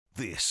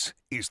This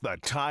is the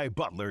Ty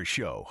Butler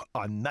Show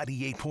on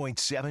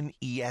 98.7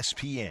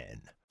 ESPN.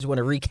 I just want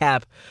to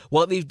recap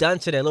what we've done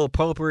today, a little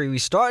potpourri. We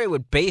started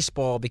with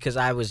baseball because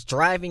I was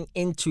driving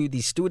into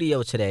the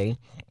studio today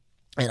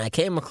and I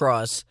came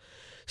across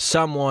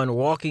someone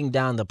walking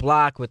down the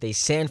block with a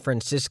San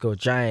Francisco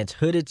Giants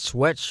hooded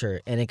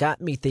sweatshirt, and it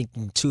got me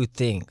thinking two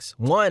things.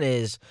 One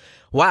is,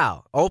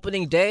 wow,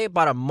 opening day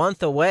about a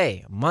month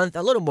away,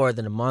 a little more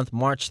than a month,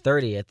 March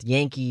 30th,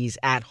 Yankees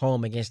at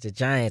home against the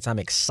Giants. I'm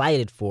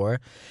excited for.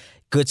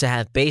 Good to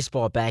have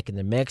baseball back in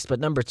the mix.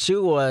 But number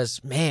two was,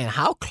 man,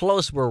 how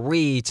close were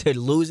we to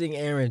losing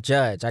Aaron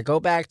Judge? I go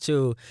back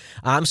to,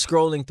 I'm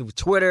scrolling through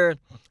Twitter,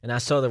 and I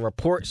saw the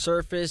report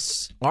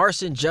surface.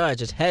 Aaron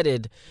Judge is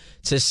headed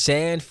to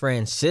San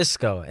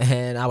Francisco,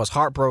 and I was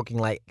heartbroken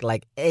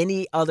like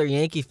any other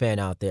Yankee fan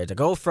out there. To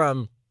go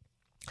from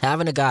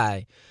having a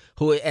guy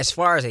who, as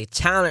far as a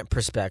talent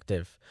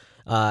perspective,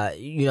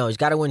 he's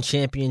got to win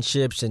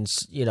championships, and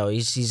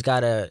he's got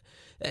to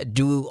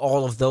do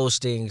all of those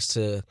things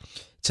to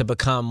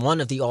become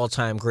one of the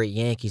all-time great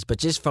Yankees. But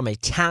just from a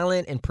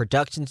talent and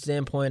production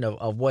standpoint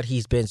of what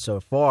he's been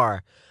so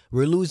far,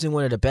 we're losing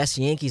one of the best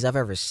Yankees I've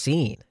ever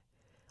seen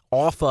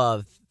off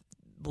of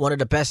one of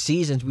the best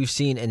seasons we've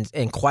seen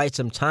in quite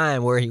some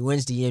time, where he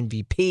wins the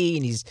MVP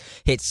and he's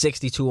hit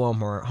 62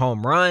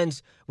 home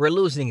runs. We're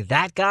losing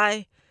that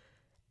guy.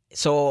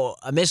 So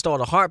amidst all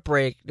the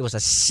heartbreak, there was a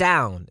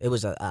sound. It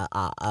was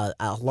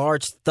a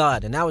large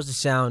thud, and that was the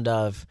sound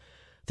of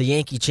the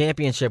Yankee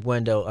championship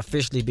window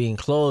officially being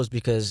closed,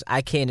 because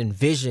I can't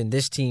envision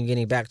this team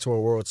getting back to a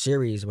World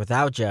Series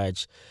without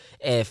Judge.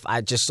 If I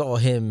just saw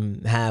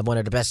him have one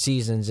of the best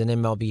seasons in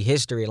MLB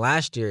history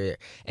last year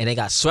and they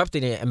got swept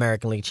in the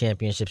American League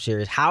Championship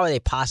Series, how are they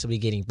possibly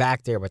getting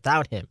back there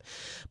without him?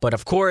 But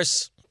of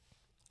course,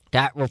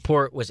 that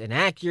report was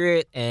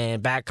inaccurate,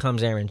 and back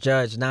comes Aaron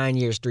Judge, 9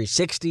 years,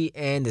 $360,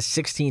 and the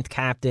 16th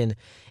captain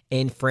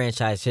in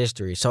franchise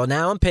history. So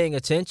now I'm paying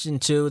attention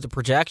to the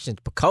projections.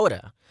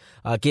 PECOTA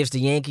gives the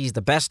Yankees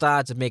the best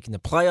odds of making the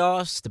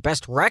playoffs, the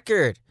best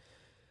record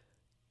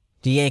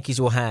the Yankees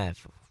will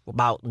have,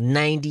 about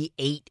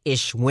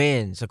 98-ish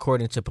wins,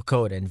 according to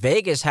PECOTA. And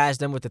Vegas has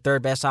them with the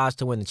third best odds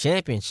to win the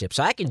championship.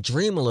 So I can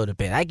dream a little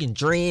bit. I can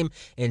dream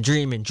and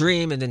dream and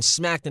dream and then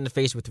smacked in the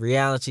face with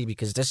reality,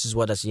 because this is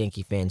what us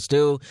Yankee fans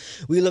do.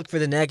 We look for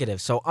the negative.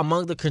 So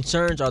among the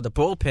concerns are the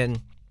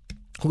bullpen.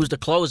 Who's the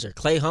closer?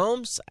 Clay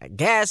Holmes? I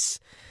guess.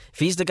 If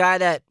he's the guy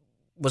that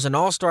was an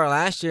all-star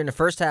last year in the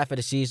first half of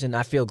the season,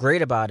 I feel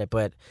great about it.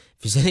 But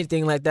if he's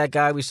anything like that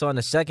guy we saw in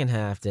the second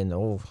half, then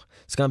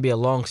it's going to be a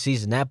long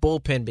season. That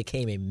bullpen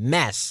became a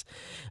mess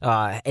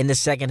in the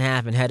second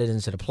half and headed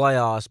into the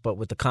playoffs. But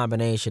with the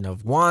combination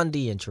of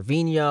Wandy and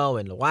Trevino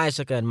and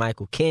Loaisiga and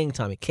Michael King,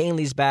 Tommy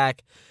Kahnle's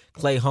back,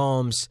 Clay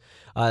Holmes,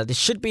 there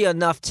should be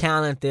enough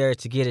talent there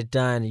to get it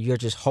done. You're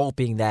just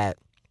hoping that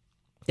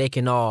they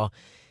can all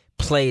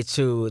play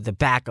to the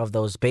back of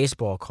those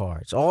baseball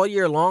cards. All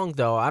year long,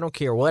 though, I don't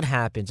care what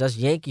happens, us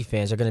Yankee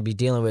fans are going to be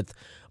dealing with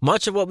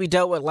much of what we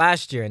dealt with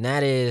last year, and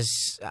that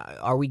is,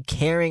 are we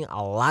caring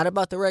a lot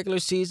about the regular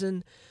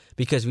season?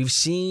 Because we've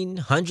seen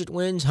 100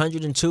 wins,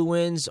 102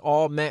 wins,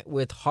 all met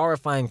with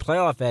horrifying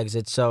playoff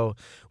exits, so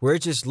we're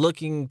just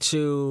looking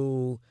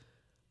to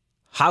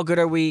how good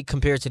are we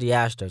compared to the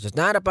Astros? It's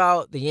not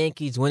about the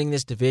Yankees winning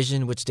this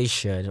division, which they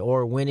should,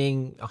 or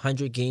winning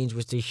 100 games,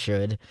 which they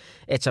should.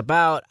 It's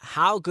about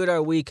how good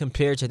are we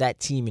compared to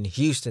that team in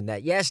Houston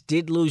that, yes,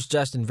 did lose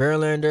Justin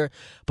Verlander,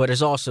 but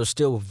is also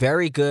still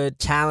very good,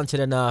 talented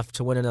enough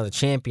to win another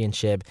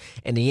championship.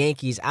 And the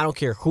Yankees, I don't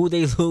care who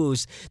they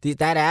lose,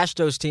 that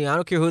Astros team, I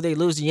don't care who they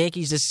lose, the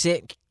Yankees just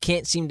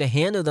can't seem to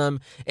handle them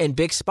in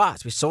big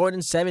spots. We saw it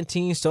in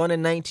 17, saw it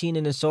in 19,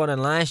 and then saw it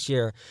in last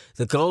year.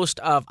 The ghost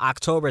of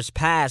October's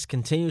past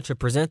continue to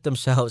present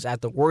themselves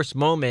at the worst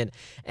moment,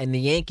 and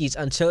the Yankees,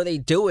 until they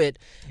do it,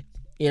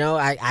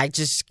 I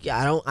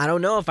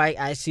don't know if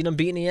I see them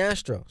beating the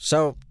Astros.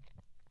 So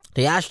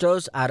the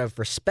Astros, out of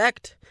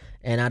respect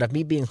and out of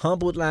me being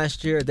humbled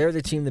last year, they're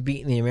the team to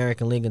beat in the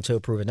American League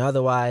until proven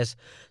otherwise.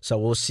 So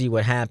we'll see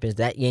what happens.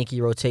 That Yankee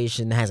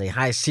rotation has a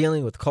high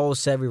ceiling with Cole,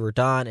 Sevy,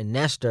 Rodon, and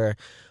Nestor.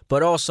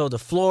 But also the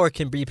floor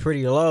can be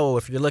pretty low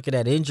if you're looking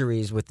at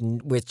injuries,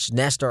 which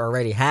Nestor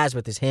already has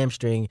with his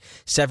hamstring.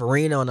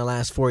 Severino in the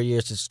last 4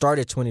 years has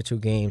started 22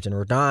 games, and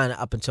Rodon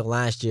up until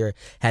last year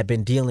had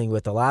been dealing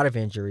with a lot of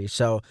injuries.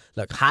 So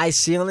look, high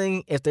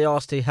ceiling if they all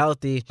stay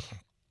healthy.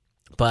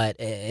 But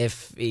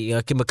if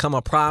it can become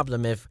a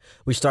problem if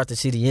we start to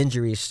see the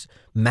injuries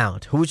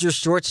mount. Who's your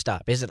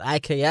shortstop? Is it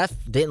IKF?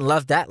 Didn't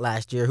love that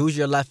last year. Who's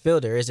your left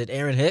fielder? Is it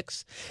Aaron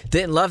Hicks?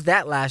 Didn't love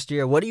that last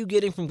year. What are you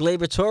getting from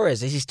Gleyber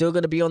Torres? Is he still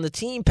going to be on the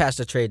team past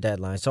the trade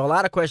deadline? So a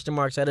lot of question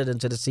marks headed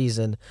into the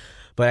season.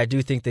 But I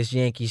do think this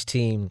Yankees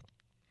team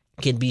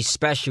can be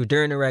special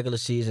during the regular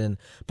season,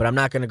 but I'm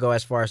not going to go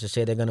as far as to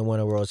say they're going to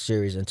win a World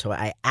Series until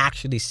I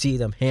actually see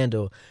them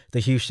handle the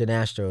Houston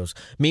Astros.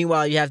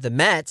 Meanwhile, you have the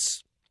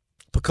Mets.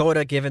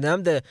 PECOTA giving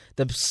them the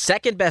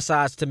second best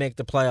odds to make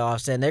the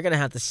playoffs, and they're going to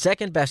have the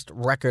second best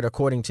record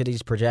according to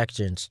these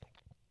projections.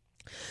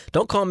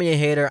 Don't call me a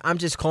hater. I'm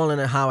just calling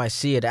it how I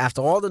see it.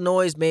 After all the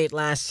noise made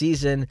last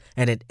season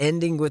and it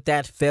ending with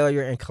that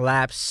failure and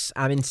collapse,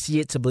 I'm in see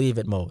it to believe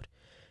it mode.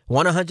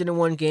 Won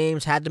 101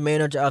 games, had the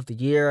manager of the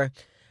year.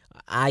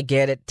 I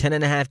get it.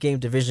 10.5 game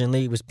division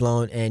lead was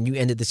blown, and you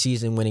ended the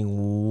season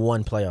winning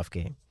one playoff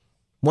game.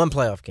 One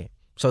playoff game.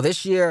 So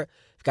this year,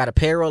 you've got a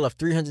payroll of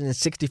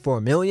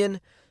 $364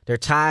 million. They're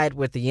tied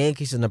with the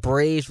Yankees and the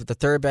Braves with the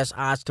third best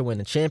odds to win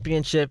the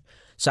championship.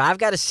 So I've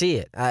got to see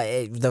it.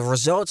 The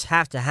results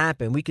have to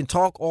happen. We can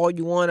talk all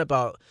you want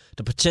about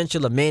the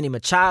potential of Manny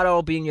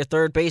Machado being your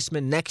third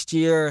baseman next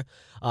year.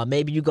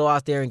 Maybe you go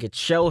out there and get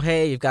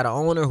Shohei. You've got an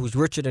owner who's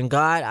richer than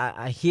God.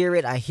 I hear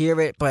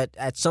it. But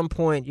at some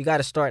point, you got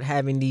to start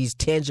having these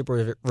tangible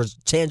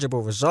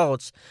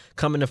results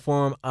come in the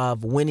form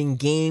of winning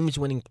games,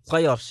 winning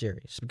playoff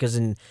series. Because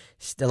in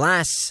the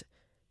last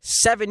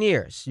 7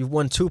 years, you've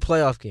won 2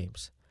 playoff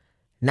games.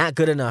 Not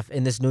good enough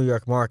in this New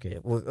York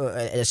market,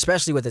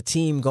 especially with the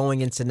team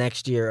going into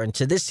next year,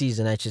 into this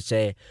season, I should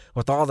say,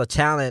 with all the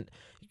talent.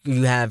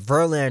 You have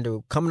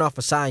Verlander coming off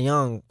a Cy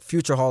Young,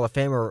 future Hall of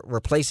Famer,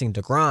 replacing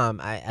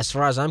DeGrom. As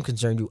far as I'm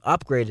concerned, you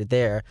upgraded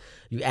there.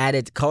 You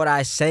added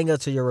Kodai Senga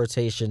to your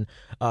rotation,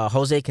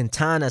 Jose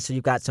Quintana, so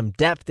you've got some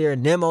depth there.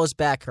 Nemo's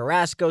back,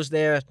 Carrasco's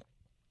there.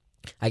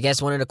 I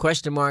guess one of the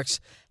question marks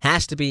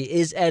has to be,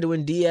 is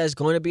Edwin Diaz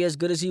going to be as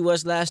good as he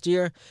was last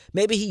year?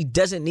 Maybe he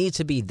doesn't need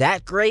to be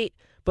that great,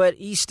 but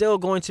he's still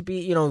going to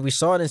be, we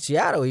saw it in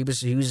Seattle. He was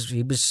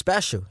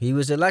special. He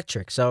was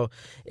electric. So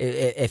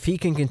if he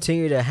can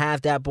continue to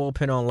have that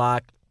bullpen on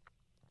lock,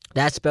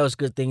 that spells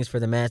good things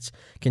for the Mets.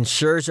 Can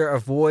Scherzer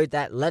avoid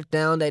that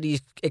letdown that he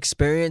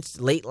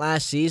experienced late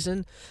last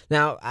season?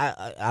 Now,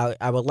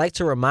 I would like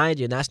to remind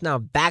you, and that's now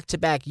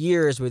back-to-back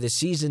years where the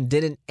season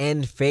didn't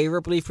end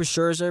favorably for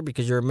Scherzer,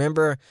 because you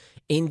remember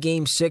in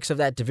Game 6 of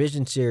that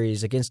division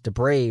series against the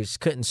Braves,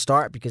 couldn't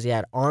start because he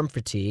had arm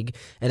fatigue.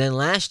 And then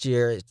last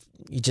year,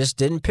 he just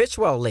didn't pitch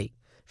well late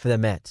for the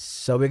Mets.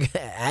 So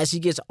as he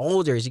gets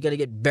older, is he going to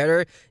get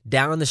better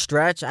down the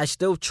stretch? I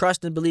still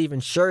trust and believe in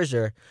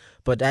Scherzer,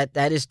 but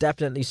that is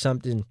definitely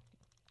something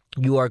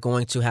you are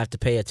going to have to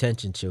pay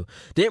attention to.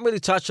 Didn't really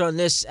touch on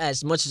this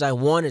as much as I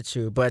wanted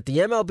to, but the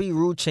MLB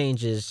rule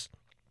changes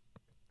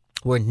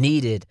were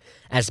needed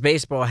as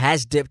baseball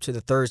has dipped to the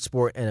third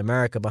sport in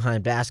America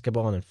behind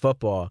basketball and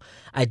football.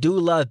 I do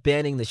love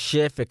banning the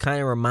shift. It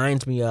kind of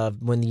reminds me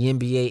of when the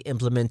NBA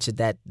implemented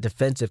that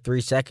defensive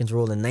 3 seconds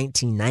rule in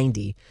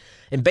 1990.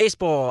 In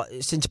baseball,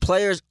 since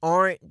players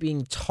aren't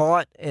being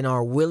taught and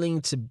are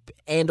willing to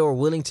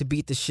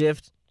beat the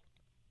shift,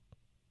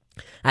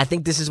 I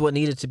think this is what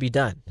needed to be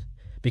done,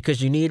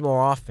 because you need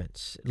more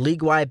offense.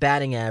 League-wide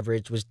batting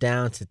average was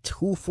down to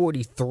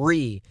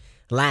 243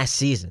 last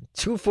season.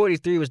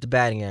 243 was the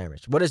batting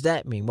average. What does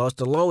that mean? Well, it's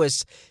the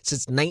lowest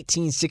since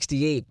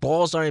 1968.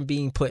 Balls aren't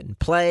being put in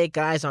play.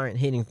 Guys aren't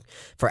hitting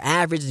for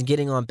average and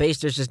getting on base.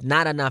 There's just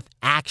not enough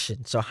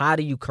action. So how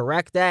do you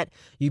correct that?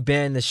 You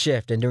ban the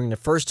shift. And during the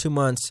first 2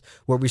 months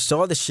where we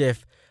saw the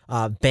shift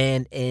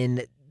banned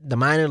in the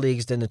minor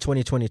leagues in the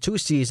 2022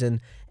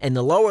 season, and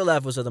the lower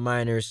levels of the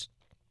minors,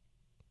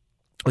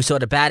 we saw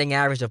the batting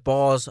average of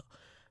balls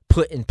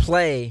put in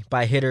play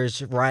by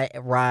hitters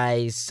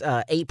rise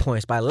 8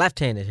 points by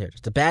left-handed hitters.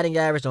 The batting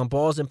average on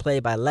balls in play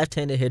by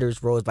left-handed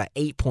hitters rose by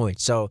 8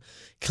 points. So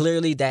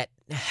clearly that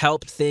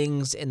helped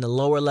things in the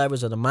lower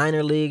levels of the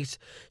minor leagues.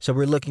 So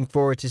we're looking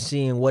forward to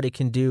seeing what it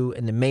can do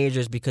in the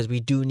majors, because we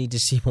do need to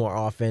see more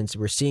offense.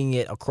 We're seeing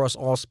it across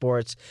all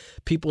sports.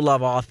 People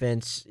love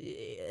offense.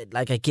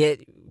 Like, I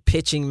get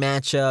pitching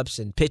matchups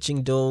and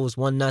pitching duels,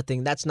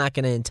 1-0. That's not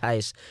going to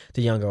entice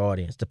the younger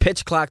audience. The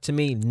pitch clock, to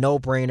me,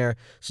 no-brainer.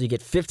 So you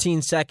get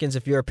 15 seconds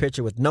if you're a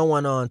pitcher with no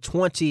one on,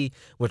 20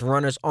 with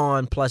runners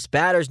on, plus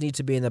batters need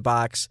to be in the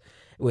box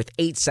with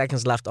 8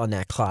 seconds left on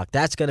that clock.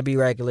 That's going to be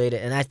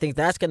regulated, and I think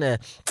that's going to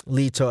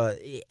lead to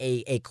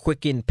a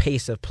quickened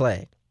pace of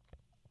play,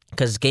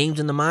 because games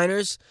in the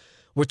minors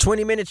were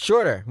 20 minutes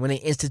shorter when they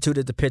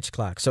instituted the pitch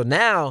clock. So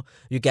now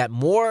you got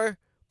more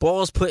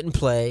balls put in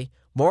play,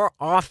 more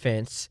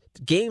offense.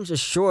 Games are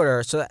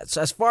shorter. So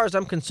as far as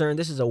I'm concerned,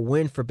 this is a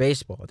win for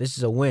baseball. This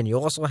is a win. You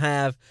also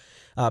have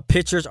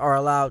pitchers are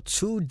allowed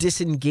 2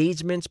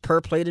 disengagements per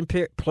plate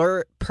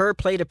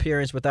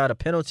appearance without a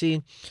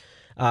penalty.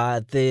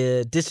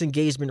 The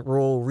disengagement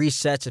rule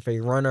resets if a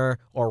runner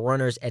or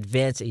runners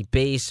advance a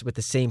base with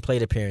the same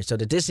plate appearance. So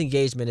the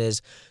disengagement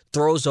is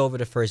throws over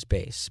to first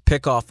base,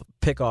 pick off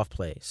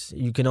plays.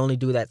 You can only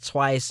do that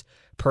twice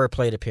per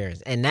plate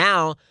appearance. And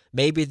now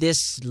maybe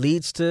this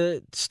leads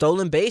to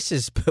stolen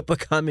bases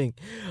becoming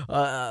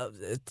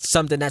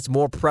something that's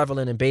more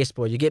prevalent in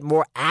baseball. You get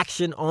more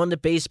action on the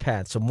base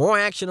path. So more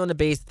action on the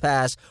base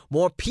pass,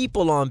 more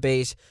people on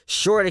base,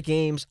 shorter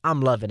games.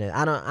 I'm loving it.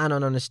 I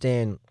don't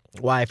understand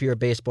why, if you're a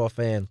baseball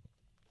fan,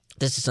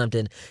 this is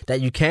something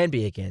that you can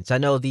be against. I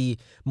know the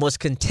most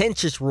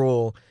contentious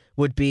rule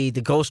would be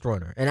the ghost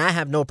runner, and I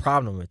have no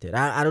problem with it.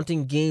 I don't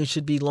think games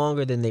should be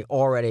longer than they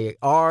already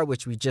are,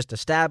 which we just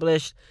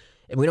established.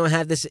 And we don't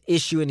have this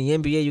issue in the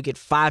NBA. You get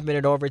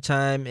 5-minute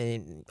overtime,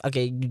 and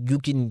okay, you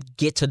can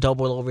get to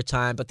double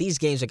overtime, but these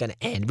games are going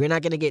to end. We're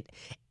not going to get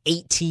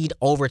 18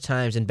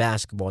 overtimes in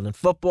basketball. And in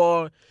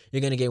football,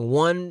 you're going to get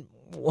one.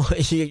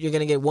 You're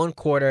going to get one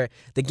quarter.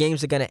 The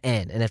games are going to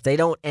end, and if they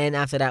don't end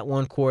after that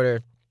one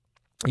quarter,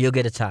 you'll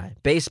get a tie.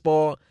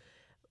 Baseball,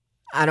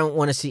 I don't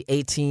want to see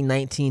 18,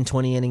 19,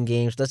 20-inning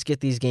games. Let's get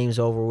these games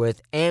over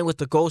with. And with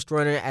the Ghost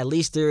Runner, at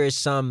least there is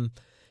some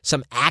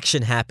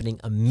action happening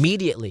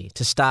immediately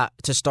to start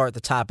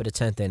the top of the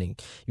 10th inning.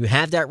 You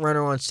have that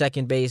runner on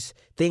second base.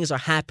 Things are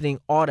happening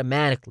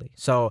automatically.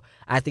 So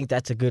I think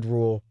that's a good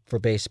rule for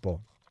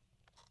baseball.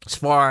 As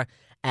far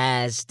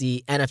as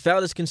the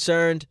NFL is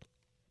concerned,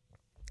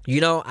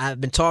 I've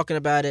been talking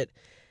about it.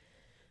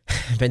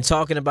 I've been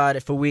talking about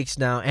it for weeks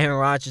now. Aaron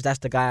Rodgers, that's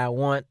the guy I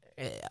want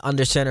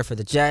under center for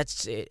the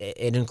Jets.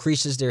 It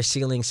increases their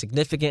ceiling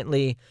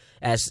significantly.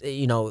 As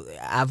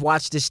I've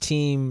watched this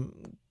team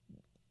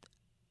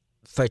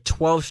for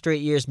 12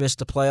 straight years miss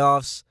the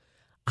playoffs.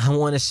 I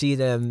want to see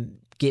them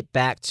get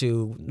back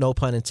to, no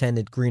pun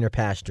intended, greener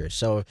pastures.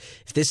 So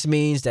if this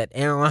means that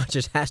Aaron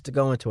Rodgers has to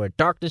go into a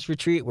darkness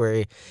retreat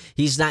where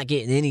he's not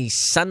getting any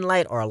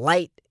sunlight or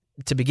light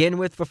to begin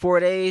with for 4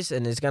 days,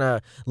 and it's going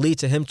to lead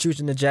to him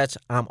choosing the Jets,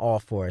 I'm all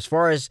for it. As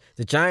far as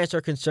the Giants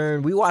are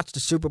concerned, we watched the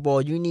Super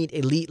Bowl. You need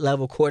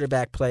elite-level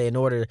quarterback play in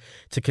order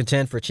to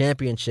contend for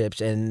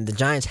championships, and the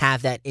Giants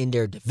have that in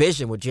their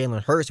division with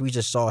Jalen Hurts. We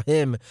just saw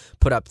him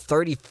put up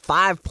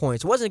 35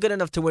 points. It wasn't good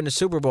enough to win the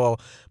Super Bowl,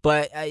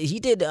 but he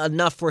did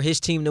enough for his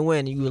team to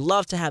win. You would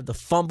love to have the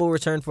fumble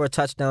return for a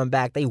touchdown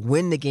back. They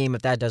win the game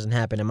if that doesn't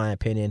happen, in my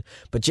opinion.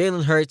 But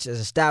Jalen Hurts has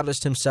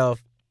established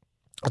himself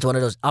as one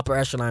of those upper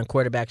echelon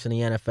quarterbacks in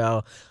the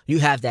NFL. You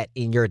have that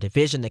in your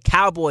division. The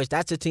Cowboys,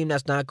 that's a team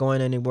that's not going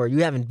anywhere.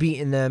 You haven't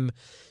beaten them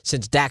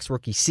since Dak's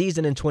rookie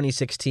season in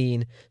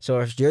 2016.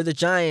 So if you're the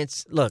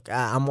Giants, look,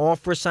 I'm all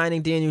for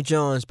signing Daniel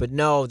Jones, but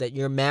know that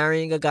you're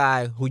marrying a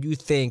guy who you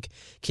think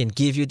can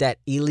give you that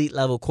elite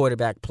level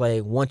quarterback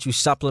play once you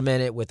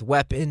supplement it with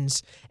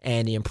weapons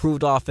and the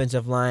improved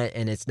offensive line.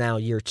 And it's now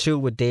year 2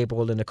 with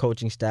Daboll and the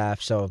coaching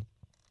staff. So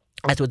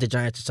that's what the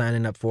Giants are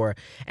signing up for.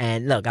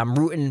 And look, I'm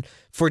rooting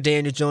for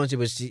Daniel Jones.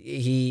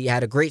 He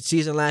had a great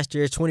season last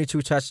year,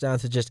 22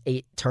 touchdowns to just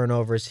 8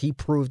 turnovers. He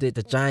proved it.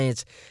 The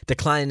Giants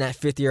declining that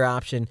 5th-year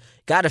option.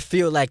 Got to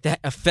feel like that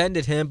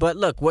offended him. But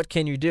look, what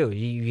can you do?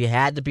 You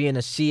had to be in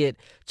a see it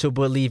to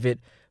believe it,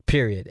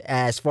 period.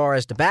 As far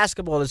as the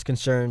basketball is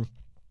concerned,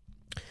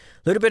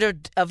 a little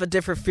bit of a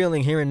different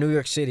feeling here in New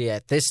York City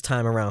at this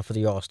time around for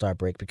the All-Star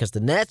break, because the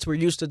Nets were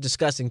used to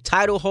discussing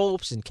title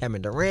hopes and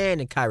Kevin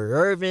Durant and Kyrie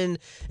Irving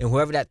and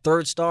whoever that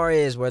third star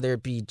is, whether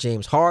it be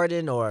James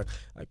Harden or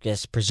I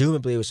guess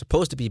presumably it was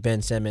supposed to be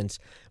Ben Simmons.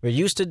 We're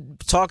used to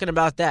talking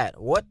about that.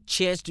 What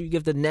chance do you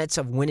give the Nets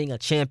of winning a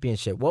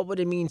championship? What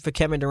would it mean for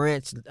Kevin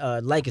Durant's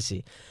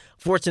legacy?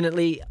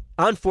 Unfortunately,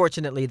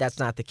 that's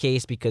not the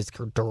case because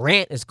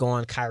Durant is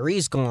gone,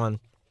 Kyrie's gone.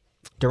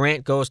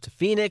 Durant goes to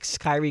Phoenix,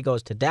 Kyrie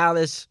goes to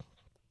Dallas,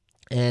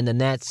 and the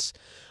Nets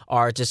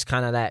are just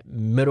kind of that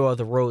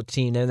middle-of-the-road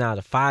team. They're now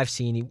the 5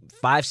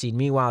 seed.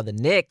 Meanwhile, the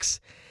Knicks,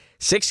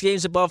 6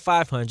 games above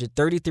 500,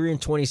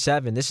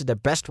 33-27. This is the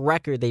best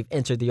record they've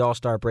entered the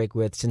All-Star break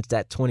with since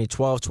that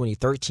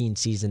 2012-2013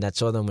 season that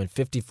saw them win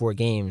 54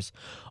 games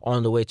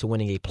on the way to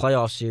winning a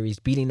playoff series,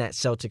 beating that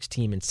Celtics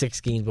team in 6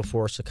 games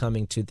before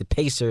succumbing to the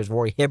Pacers,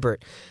 Roy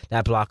Hibbert,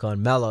 that block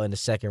on Melo in the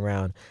second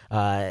round.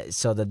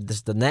 So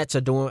the Nets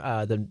are doing,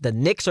 the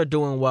Knicks are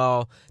doing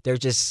well. They're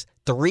just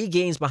 3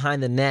 games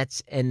behind the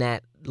Nets in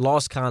that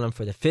loss column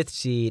for the 5th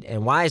seed.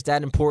 And why is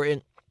that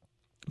important?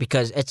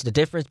 Because it's the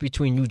difference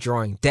between you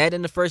drawing dead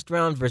in the first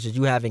round versus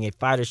you having a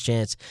fighter's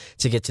chance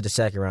to get to the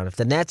second round. If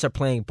the Nets are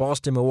playing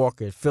Boston,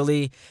 Milwaukee, or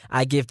Philly,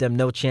 I give them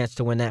no chance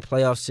to win that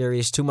playoff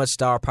series. Too much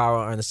star power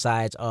on the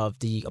sides of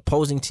the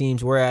opposing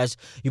teams. Whereas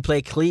you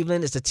play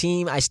Cleveland, it's a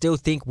team I still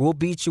think will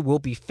beat you, will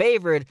be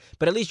favored,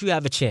 but at least you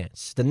have a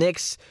chance. The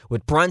Knicks,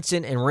 with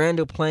Brunson and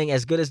Randall playing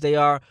as good as they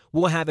are,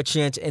 will have a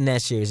chance in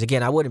that series.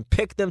 Again, I wouldn't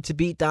pick them to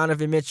beat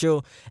Donovan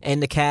Mitchell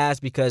and the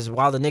Cavs because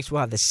while the Knicks will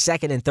have the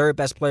second and third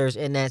best players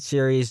in that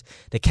series,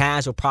 the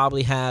Cavs will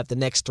probably have the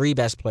next 3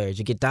 best players.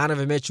 You get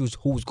Donovan Mitchell,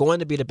 who's going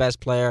to be the best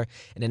player,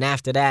 and then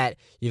after that,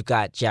 you've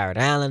got Jared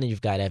Allen, and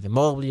you've got Evan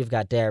Mobley, you've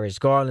got Darius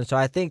Garland. So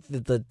I think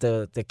that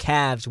the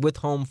Cavs with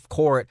home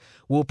court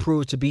will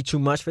prove to be too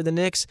much for the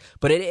Knicks,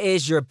 but it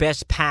is your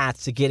best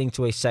path to getting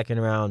to a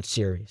second-round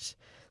series.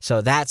 So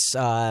that's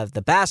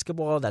the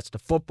basketball, that's the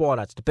football,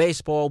 that's the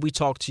baseball. We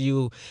talk to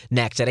you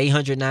next at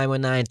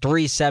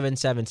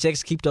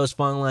 800-919-3776. Keep those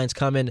phone lines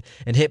coming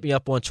and hit me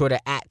up on Twitter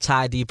at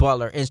Ty D.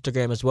 Butler,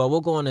 Instagram as well. We'll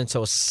go on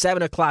until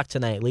 7 o'clock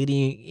tonight,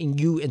 leading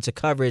you into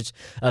coverage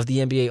of the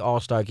NBA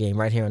All-Star Game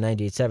right here on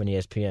 98.7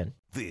 ESPN.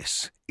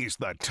 This is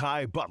the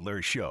Ty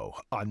Butler Show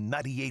on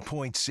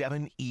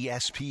 98.7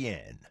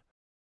 ESPN.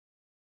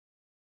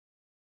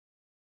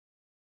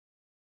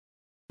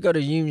 Go to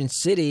Union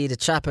City to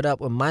chop it up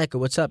with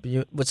Michael. What's up?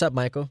 What's up,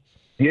 Michael?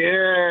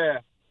 Yeah.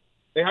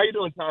 Hey, how you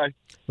doing, Ty?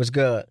 What's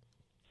good?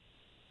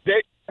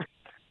 The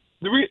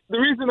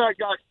reason I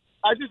got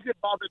I just get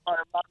bothered by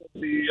a lot of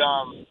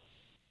the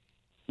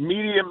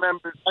media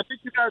members. I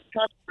think you guys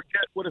kind of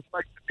forget what it's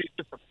like to be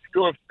just a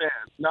pure fan.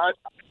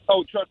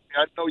 Trust me,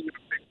 I know you're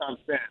a big time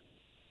fan,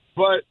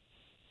 but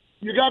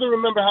you got to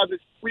remember how this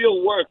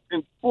wheel works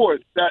in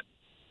sports. That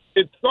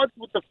it starts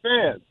with the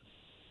fans.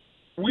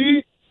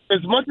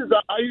 As much as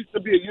I used to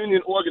be a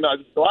union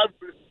organizer, so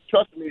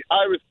trust me,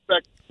 I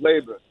respect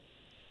labor.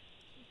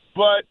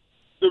 But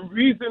the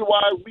reason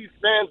why we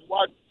fans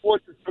watch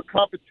sports is for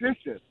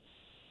competition.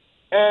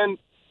 And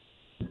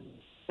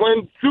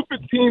when super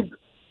teams,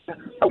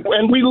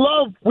 and we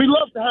love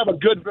to have a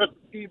good versus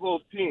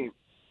evil team,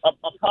 a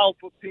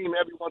powerful team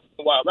every once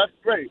in a while. That's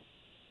great.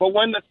 But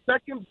when the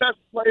second best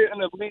player in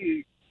the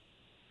league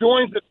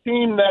joins a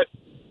team that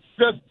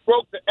just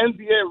broke the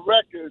NBA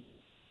record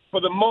for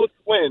the most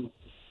wins,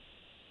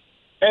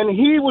 and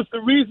he was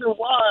the reason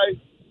why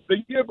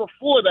the year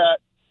before that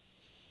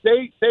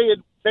they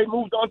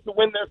moved on to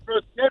win their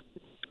first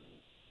championship.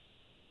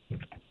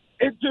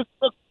 It just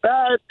looks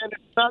bad and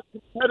it's not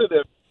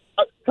competitive.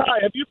 Ty,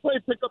 have you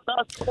played pickup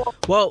basketball?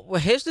 Well,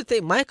 here's the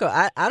thing, Michael.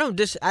 I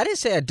didn't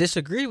say I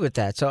disagree with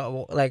that.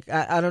 So,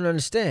 I don't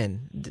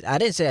understand. I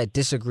didn't say I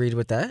disagreed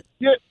with that.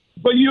 Yeah,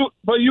 but you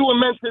were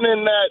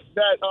mentioning that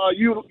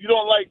you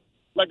don't like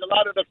a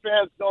lot of the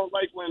fans don't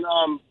like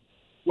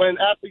when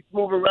athletes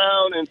move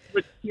around and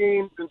switch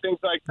teams and things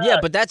like that. Yeah,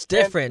 but that's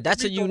different. And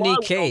that's a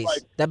unique case.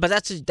 But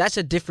that's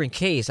a different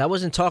case. I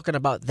wasn't talking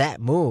about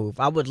that move.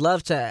 I would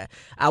love to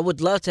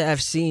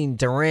have seen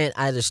Durant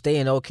either stay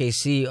in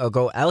OKC or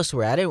go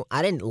elsewhere.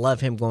 I didn't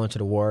love him going to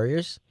the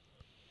Warriors.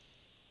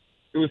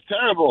 It was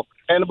terrible.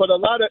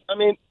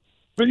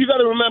 But you got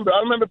to remember. I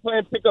remember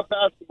playing pickup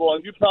basketball,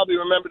 and you probably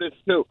remember this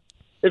too.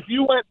 If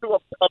you went to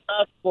a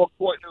basketball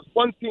court, there was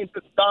one team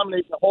just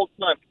dominating the whole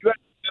time. You had to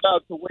get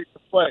out to wait to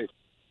play.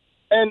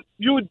 And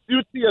you'd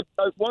see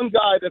one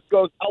guy that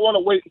goes, I want to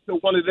wait until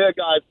one of their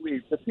guys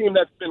leaves, the team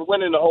that's been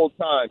winning the whole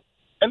time.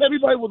 And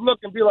everybody would look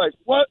and be like,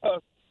 what?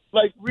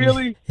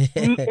 Really?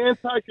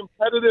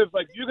 Anti-competitive?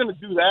 Like, you're going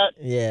to do that?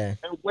 Yeah.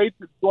 And wait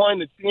to join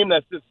the team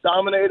that's just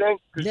dominating?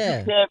 Because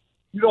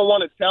you don't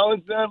want to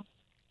challenge them?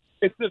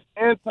 It's just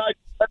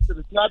anti-competitive.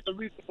 It's not the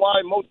reason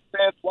why most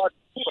fans watch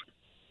sports.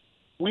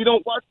 We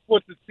don't watch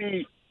sports to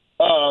see,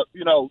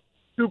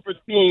 super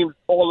teams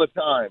all the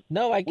time.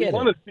 No, I get it. We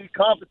want to see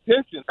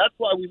competition. That's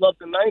why we love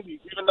the 90s.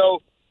 Even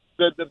though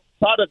the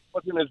product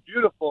wasn't as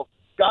beautiful,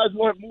 guys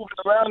weren't moving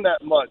around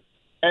that much.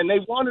 And they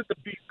wanted to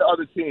beat the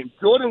other team.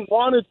 Jordan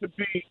wanted to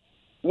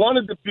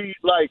be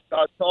like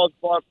Charles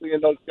Barkley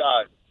and those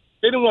guys.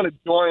 They didn't want to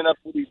join up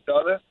with each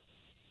other.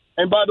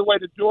 And by the way,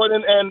 the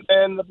Jordan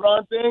and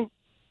LeBron thing,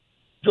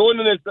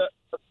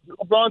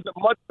 LeBron's a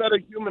much better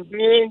human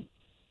being,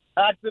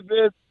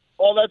 activist,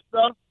 all that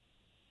stuff.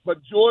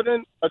 But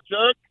Jordan, a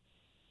jerk,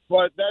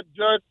 but that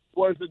jerk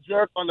was a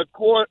jerk on the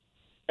court,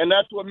 and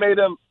that's what made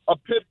him a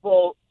pit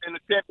bull in the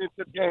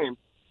championship game.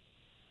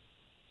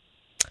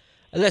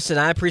 Listen,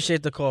 I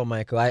appreciate the call,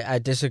 Michael. I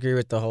disagree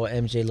with the whole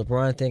MJ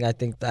LeBron thing. I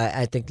think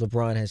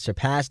LeBron has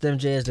surpassed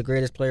MJ as the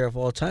greatest player of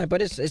all time,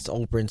 but it's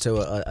open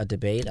to a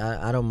debate.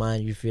 I don't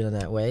mind you feeling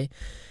that way.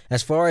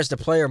 As far as the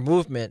player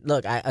movement,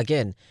 look, I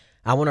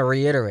want to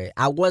reiterate.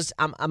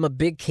 I'm a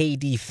big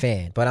KD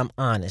fan, but I'm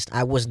honest.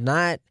 I was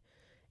not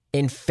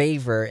in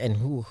favor, and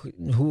who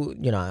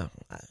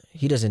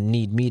he doesn't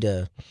need me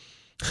to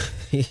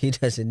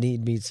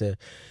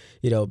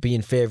be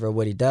in favor of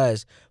what he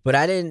does. But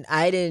I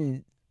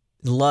didn't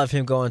love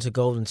him going to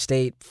Golden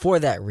State for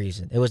that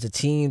reason. It was a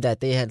team that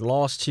they had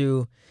lost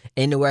to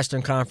in the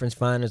Western Conference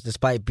Finals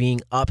despite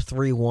being up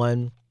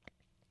 3-1.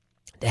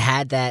 They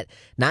had that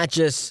not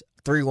just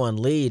 3-1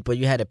 lead, but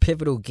you had a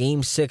pivotal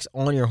Game 6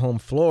 on your home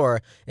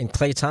floor, and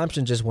Klay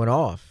Thompson just went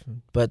off.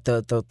 But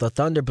the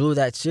Thunder blew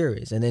that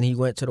series, and then he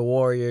went to the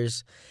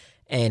Warriors,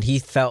 and he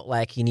felt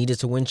like he needed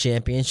to win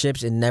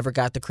championships and never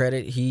got the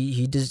credit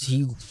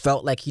he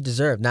felt like he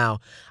deserved. Now,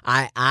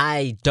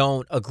 I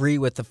don't agree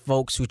with the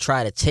folks who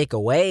try to take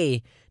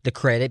away the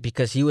credit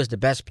because he was the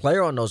best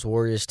player on those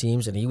Warriors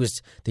teams, and he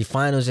was the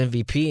Finals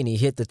MVP, and he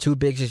hit the two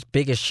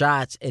biggest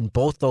shots in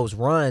both those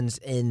runs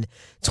in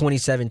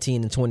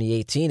 2017 and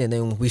 2018. And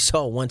then we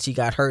saw once he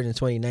got hurt in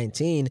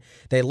 2019,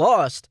 they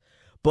lost.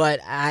 But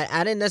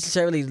I didn't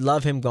necessarily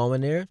love him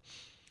going there.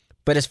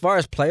 But as far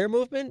as player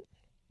movement,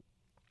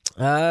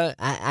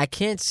 I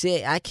can't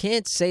say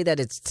that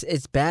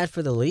it's bad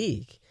for the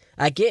league.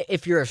 I get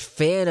if you're a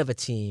fan of a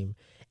team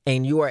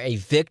and you are a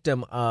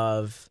victim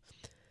of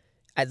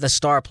the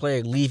star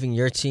player leaving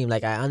your team,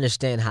 like I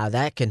understand how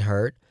that can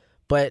hurt.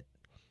 But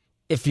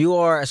if you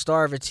are a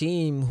star of a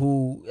team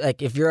who,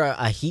 like if you're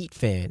a Heat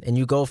fan and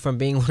you go from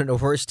being one of the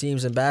worst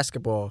teams in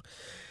basketball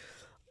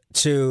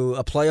to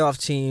a playoff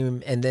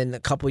team, and then a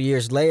couple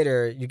years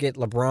later you get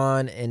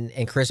LeBron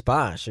and Chris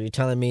Bosh, are you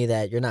telling me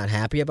that you're not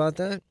happy about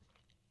that?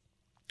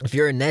 If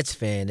you're a Nets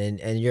fan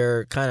and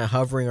you're kind of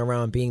hovering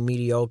around being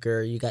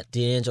mediocre, you got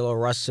D'Angelo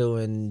Russell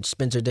and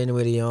Spencer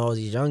Dinwiddie and all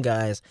these young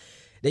guys,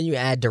 then you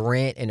add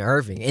Durant and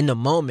Irving. In the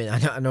moment,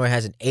 I know it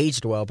hasn't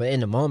aged well, but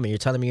in the moment, you're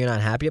telling me you're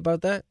not happy about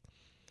that?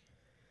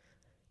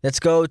 Let's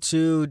go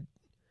to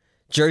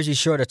Jersey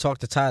Shore to talk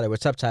to Tyler.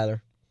 What's up,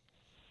 Tyler?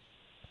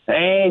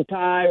 Hey,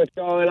 Ty, what's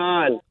going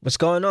on? What's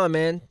going on,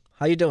 man?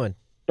 How you doing?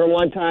 From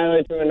one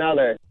Tyler to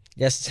another.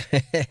 Yes.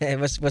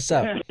 what's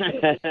up?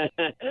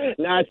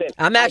 Nothing.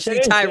 I'm actually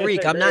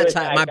Tyreek. I'm not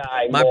Ty.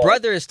 My more.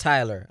 brother is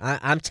Tyler.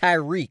 I'm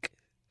Tyreek.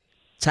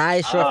 Ty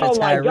is short for Oh,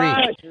 my Tyreek.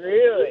 gosh,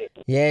 really?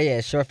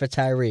 Yeah, short for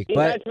Tyreek. He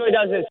But actually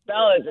doesn't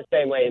spell it the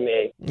same way to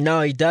me.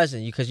 no, he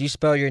doesn't, because you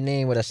spell your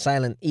name with a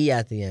silent E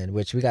at the end,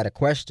 which we got a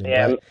question.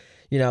 Yeah. But,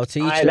 to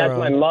each their That's own.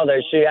 my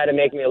mother. She had to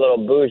make me a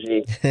little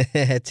bougie.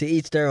 To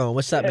each their own.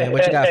 What's up, man?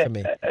 What you got for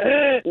me?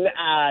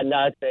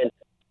 Nothing.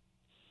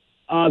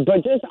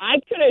 But I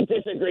couldn't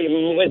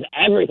disagree with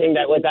everything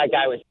what that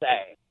guy was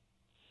saying.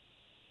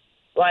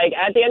 Like,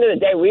 at the end of the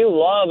day, we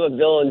love a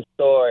villain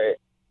story.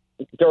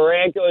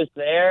 Durant goes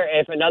there.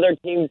 If another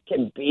team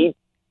can beat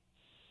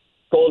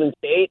Golden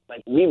State,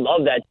 like, we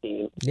love that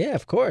team. Yeah,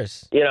 of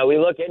course. We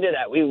look into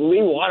that. We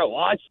want to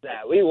watch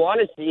that. We want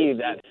to see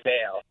that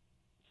fail.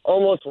 We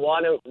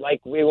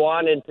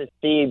wanted to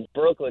see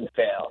Brooklyn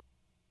fail.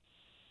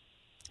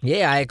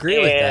 Yeah, I agree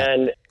with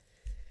that.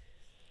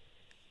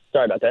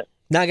 Sorry about that.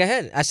 No, go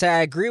ahead. I say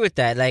I agree with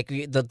that. Like,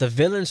 the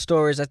villain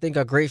stories, I think,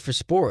 are great for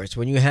sports.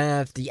 When you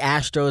have the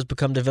Astros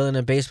become the villain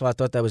in baseball, I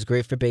thought that was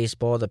great for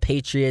baseball. The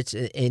Patriots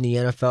in the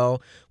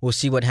NFL, we'll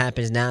see what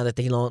happens now that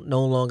they no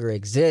longer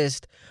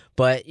exist.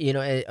 But, in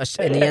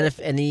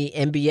the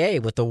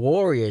NBA with the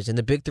Warriors and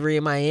the Big Three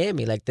in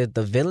Miami, like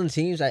the villain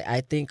teams,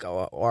 I think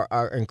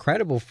are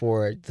incredible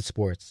for the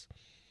sports.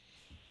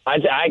 I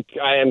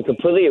am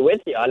completely with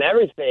you on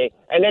everything.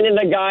 And then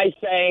the guy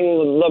saying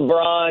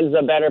LeBron's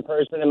a better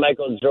person than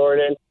Michael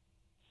Jordan,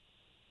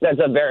 that's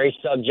a very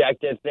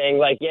subjective thing.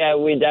 Like, yeah,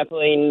 we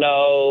definitely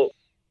know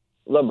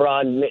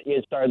LeBron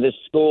started the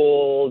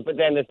school, but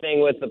then the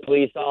thing with the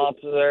police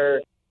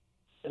officer.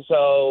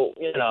 So,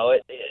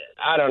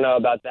 I don't know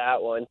about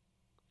that one.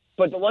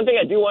 But the one thing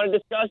I do want to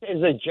discuss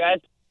is the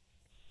Jets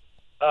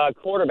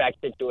quarterback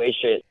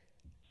situation.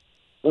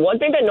 One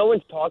thing that no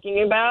one's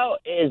talking about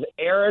is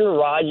Aaron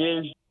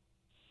Rodgers'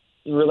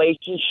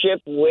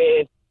 relationship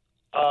with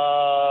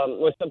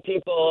some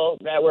people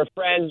that were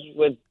friends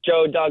with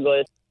Joe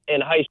Douglas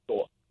in high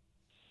school.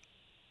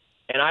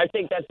 And I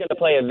think that's going to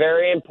play a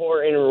very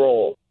important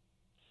role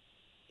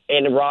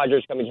in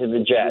Rodgers coming to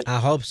the Jets. I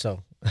hope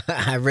so.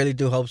 I really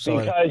do hope so.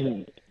 Because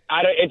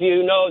if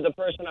you know the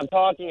person I'm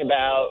talking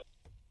about,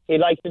 he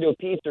likes to do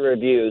pizza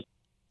reviews.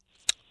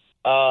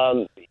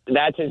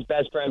 That's his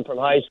best friend from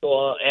high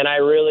school, and I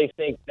really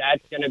think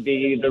that's going to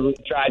be the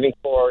driving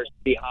force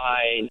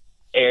behind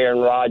Aaron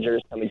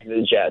Rodgers coming to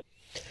the Jets.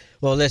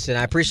 Well, listen,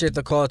 I appreciate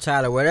the call,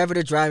 Tyler. Whatever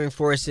the driving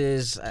force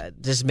is,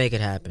 just make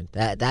it happen.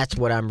 That's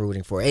what I'm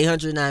rooting for.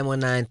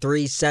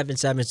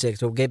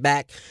 800-919-3776. We'll get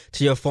back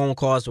to your phone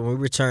calls when we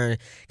return.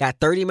 Got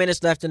 30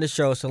 minutes left in the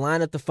show, so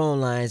line up the phone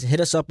lines. Hit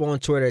us up on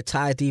Twitter,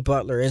 Ty D.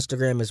 Butler,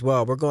 Instagram as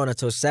well. We're going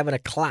until 7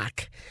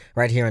 o'clock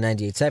right here on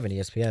 98.7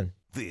 ESPN.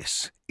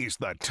 This is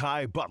the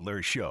Ty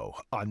Butler Show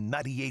on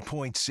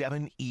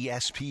 98.7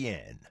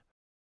 ESPN.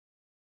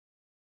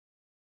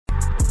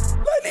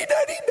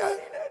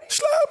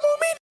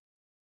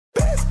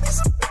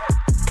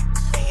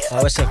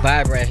 Oh, it's a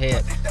vibe right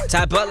here.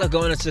 Ty Butler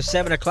going until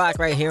 7 o'clock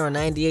right here on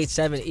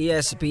 98.7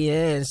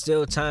 ESPN.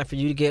 Still time for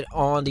you to get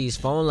on these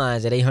phone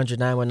lines at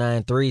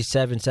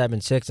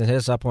 800-919-3776 and hit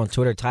us up on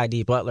Twitter, Ty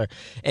D. Butler,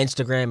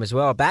 Instagram as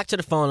well. Back to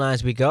the phone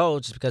lines we go,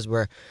 just because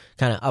we're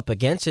kind of up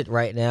against it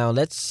right now.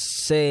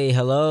 Let's say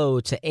hello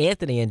to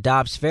Anthony in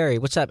Dobbs Ferry.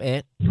 What's up,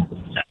 Ant?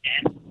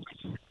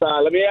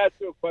 Let me ask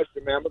you a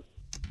question, man.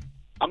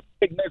 I'm a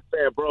big Knicks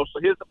fan, bro, so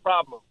here's the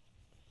problem.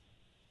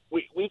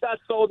 We got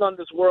sold on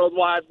this World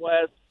Wide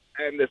West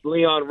and this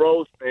Leon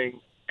Rose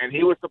thing, and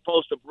he was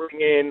supposed to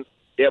bring in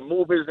their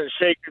movers and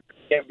shakers to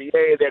the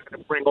NBA. They're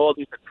going to bring all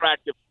these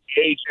attractive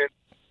free agents.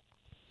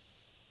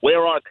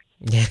 Where are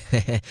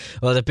they?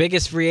 Well, the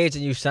biggest free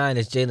agent you signed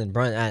is Jalen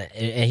Brunson,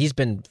 and he's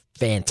been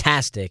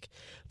fantastic.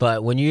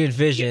 But when you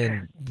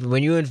envision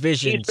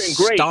stars,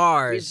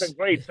 he's been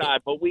great, Ty.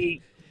 But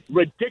we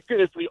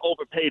ridiculously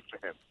overpaid for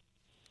him.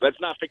 Let's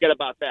not forget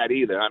about that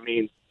either. I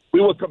mean, we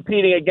were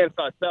competing against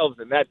ourselves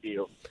in that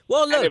deal.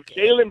 Well, look, and if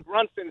Jalen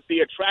Brunson's the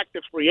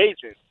attractive free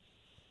agent,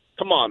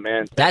 come on,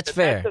 man. That's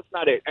fair. That's just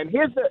not it. And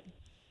Ty,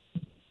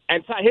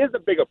 here's the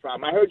bigger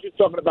problem. I heard you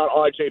talking about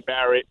R.J.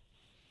 Barrett.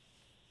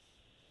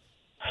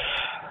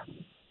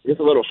 It's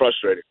a little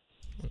frustrating.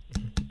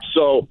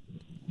 So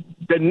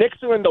the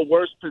Knicks are in the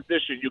worst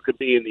position you could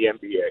be in the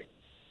NBA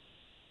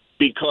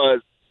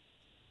because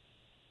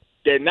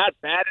they're not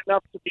bad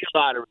enough to be a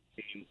lottery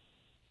team,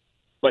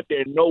 but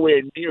they're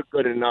nowhere near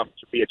good enough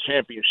to be a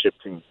championship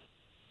team.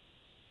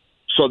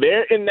 So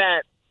they're in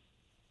that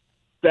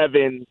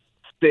 7,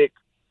 6,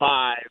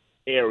 5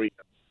 area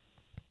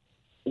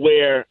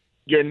where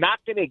you're not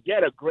going to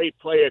get a great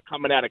player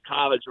coming out of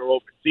college or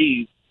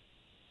overseas,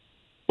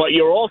 but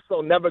you're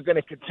also never going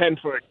to contend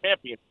for a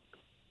championship.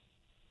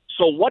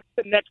 So what's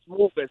the next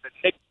move as a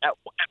Knicks?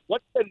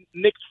 What's the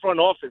Knicks front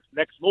office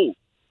next move?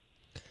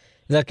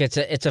 Look, it's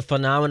a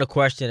phenomenal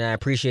question, and I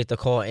appreciate the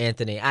call,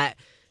 Anthony.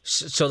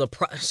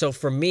 So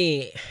for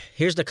me,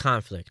 here's the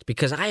conflict,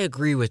 because I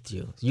agree with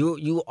you.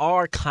 You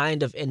are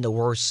kind of in the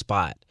worst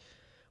spot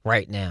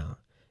right now.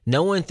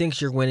 No one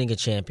thinks you're winning a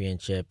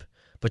championship,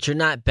 but you're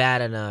not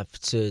bad enough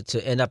to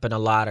end up in a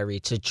lottery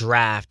to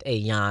draft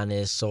a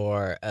Giannis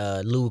or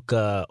a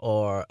Luka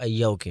or a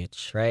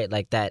Jokic, right?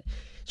 Like that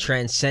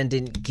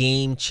transcendent,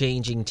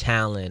 game-changing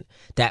talent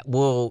that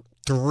will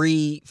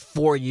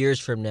 3-4 years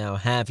from now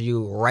have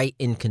you right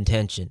in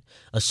contention,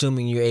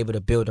 assuming you're able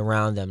to build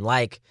around them,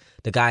 like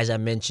the guys I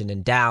mentioned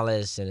in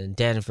Dallas and in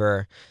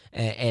Denver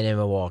and in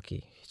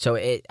Milwaukee. So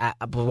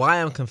but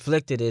why I'm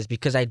conflicted is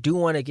because I do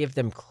want to give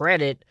them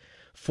credit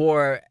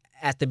for,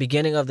 at the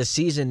beginning of the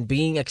season,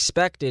 being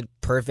expected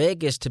per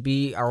Vegas to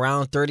be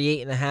around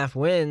 38.5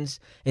 wins,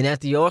 and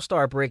at the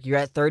All-Star break, you're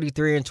at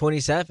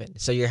 33-27.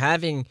 So you're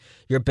having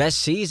your best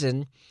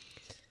season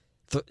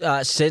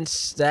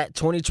since that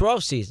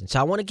 2012 season. So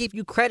I want to give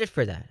you credit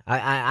for that.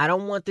 I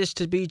don't want this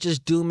to be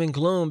just doom and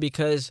gloom,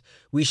 because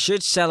we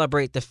should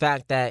celebrate the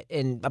fact that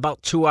in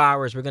about 2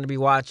 hours, we're going to be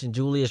watching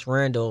Julius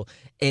Randle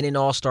in an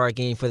All-Star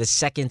game for the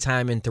second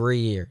time in 3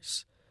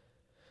 years.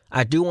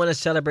 I do want to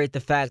celebrate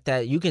the fact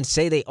that you can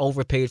say they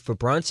overpaid for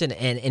Brunson,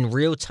 and in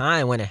real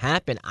time when it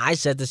happened, I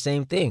said the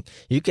same thing.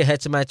 You can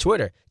head to my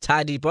Twitter,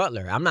 Ty D.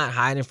 Butler. I'm not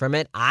hiding from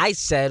it. I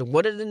said,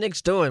 what are the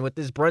Knicks doing with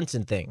this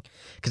Brunson thing?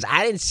 Because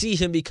I didn't see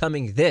him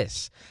becoming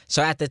this.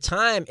 So at the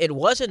time, it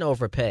was an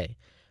overpay.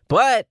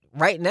 But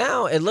right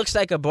now, it looks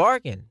like a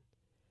bargain.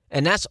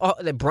 And that's all.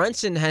 That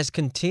Brunson has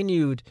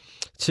continued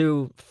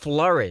to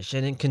flourish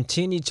and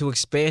continue to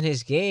expand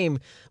his game,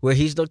 where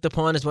he's looked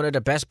upon as one of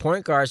the best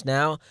point guards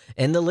now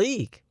in the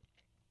league,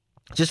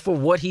 just for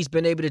what he's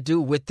been able to do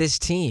with this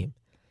team.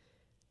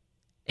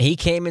 He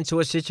came into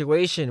a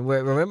situation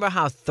where, remember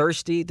how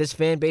thirsty this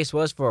fan base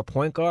was for a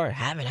point guard?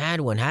 Haven't had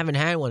one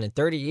in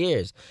 30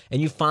 years.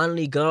 And you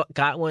finally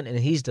got one, and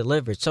he's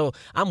delivered. So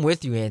I'm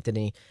with you,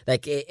 Anthony.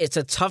 Like, it's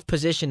a tough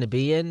position to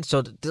be in.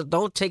 So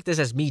don't take this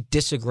as me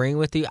disagreeing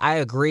with you. I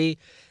agree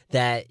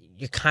that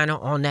you're kind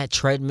of on that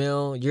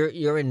treadmill.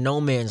 You're in no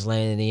man's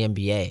land in the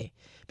NBA,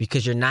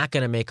 because you're not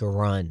going to make a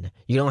run.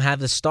 You don't have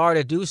the star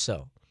to do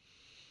so.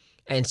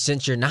 And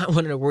since you're not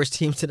one of the worst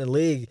teams in the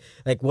league,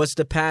 like, what's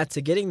the path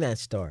to getting that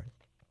star?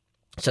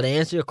 So to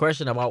answer your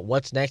question about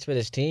what's next for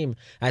this team,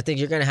 I think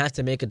you're going to have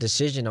to make a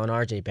decision on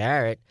R.J.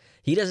 Barrett.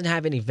 He doesn't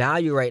have any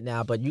value right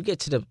now, but you get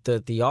to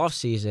the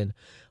offseason,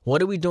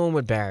 what are we doing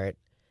with Barrett?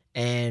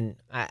 And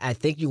I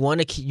think you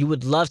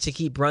would love to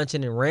keep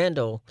Brunson and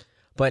Randle,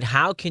 but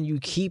how can you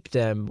keep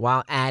them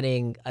while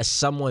adding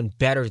someone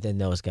better than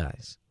those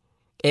guys?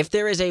 If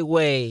there is a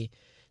way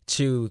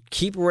to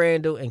keep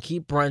Randle and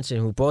keep Brunson,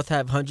 who both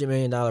have $100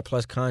 million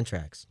plus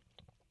contracts,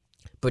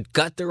 but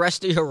gut the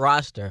rest of your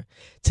roster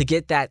to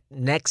get that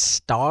next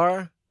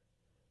star,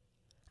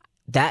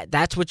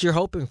 that's what you're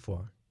hoping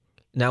for.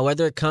 Now,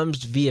 whether it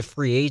comes via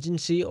free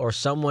agency or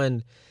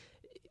someone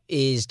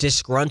is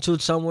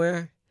disgruntled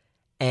somewhere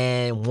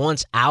and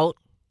wants out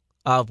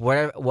of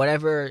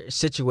whatever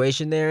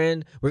situation they're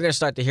in, we're going to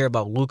start to hear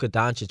about Luka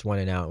Doncic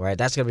wanting out, right?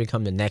 That's going to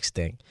become the next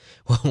thing.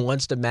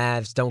 Once the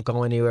Mavs don't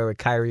go anywhere with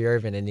Kyrie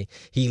Irving and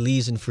he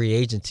leaves in free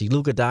agency,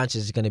 Luka Doncic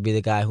is going to be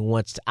the guy who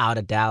wants out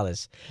of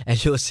Dallas.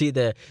 And you'll see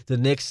the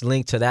Knicks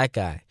linked to that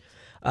guy.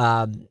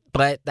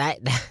 But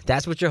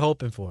that's what you're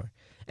hoping for.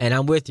 And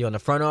I'm with you. On the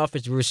front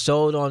office, we were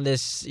sold on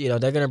this, they're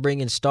going to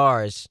bring in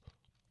stars.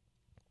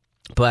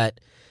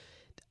 But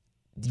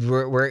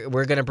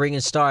we're going to bring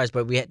in stars,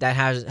 but that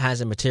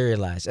hasn't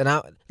materialized. And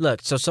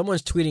so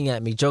someone's tweeting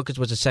at me, Jokic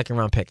was a second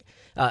round pick.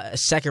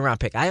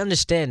 I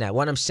understand that.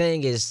 What I'm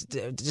saying is,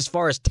 as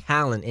far as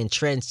talent and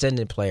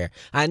transcendent player,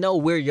 I know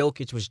where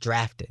Jokic was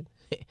drafted.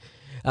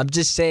 I'm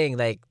just saying,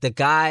 like, the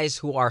guys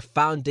who are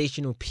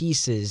foundational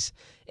pieces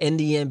in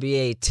the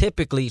NBA,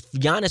 typically,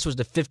 Giannis was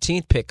the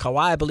 15th pick.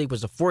 Kawhi, I believe,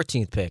 was the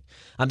 14th pick.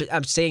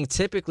 I'm saying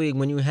typically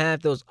when you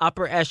have those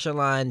upper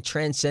echelon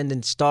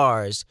transcendent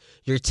stars,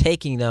 you're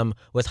taking them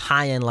with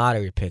high-end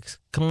lottery picks.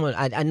 Come on,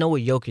 I know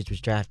where Jokic was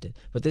drafted,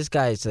 but this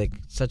guy is like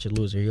such a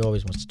loser. He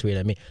always wants to tweet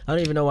at me. I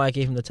don't even know why I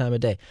gave him the time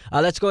of day.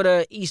 Let's go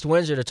to East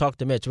Windsor to talk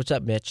to Mitch. What's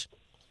up, Mitch?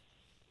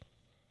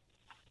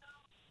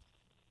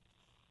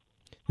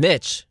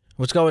 Mitch,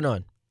 what's going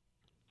on?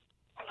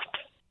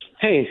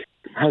 Hey,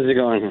 how's it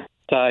going,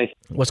 Ty?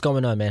 What's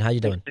going on, man? How you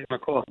doing? Take my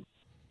call.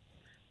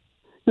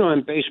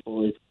 In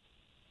baseball,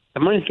 the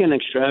money's getting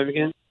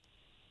extravagant,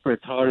 but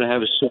it's hard to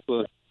have a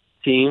super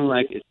team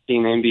like it's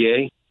in the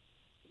NBA.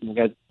 You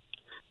got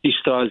these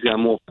stars got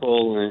more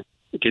pull and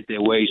get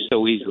their way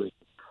so easily.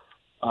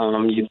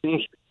 What do you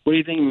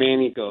think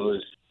Manny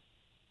goes?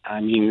 I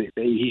mean,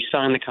 he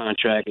signed the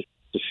contract.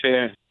 It's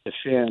a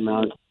fair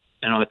amount,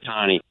 and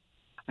Ohtani.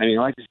 I mean,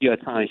 I like to see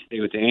Ohtani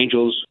stay with the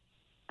Angels,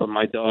 but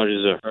my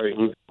Dodgers are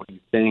hurting. What do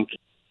you think?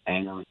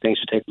 And thanks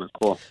for taking my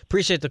call.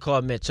 Appreciate the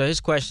call, Mitch. So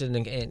his question,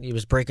 and he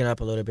was breaking up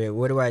a little bit,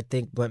 where do I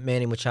think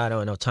Manny Machado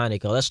and Ohtani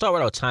go? Let's start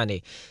with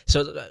Ohtani.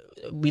 So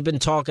we've been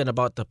talking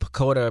about the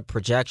PECOTA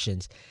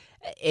projections.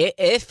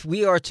 If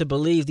we are to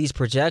believe these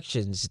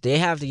projections, they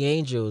have the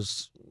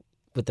Angels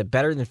with a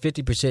better than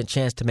 50%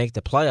 chance to make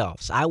the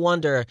playoffs. I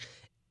wonder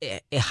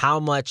how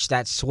much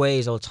that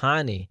sways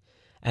Ohtani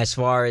as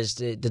far as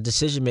the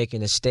decision-making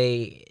to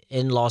stay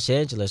in Los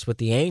Angeles with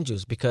the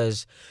Angels.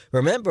 Because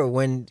remember,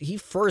 when he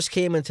first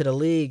came into the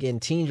league and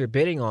teams were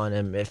bidding on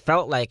him, it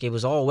felt like it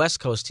was all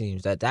West Coast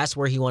teams, that's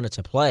where he wanted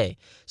to play.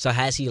 So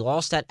has he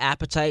lost that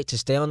appetite to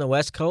stay on the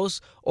West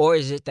Coast, or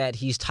is it that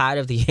he's tired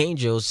of the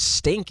Angels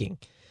stinking?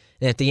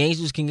 And if the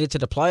Angels can get to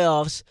the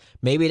playoffs,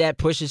 maybe that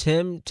pushes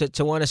him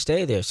to want to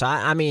stay there. So,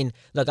 I mean,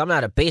 look, I'm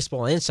not a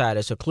baseball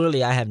insider, so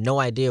clearly I have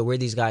no idea where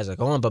these guys are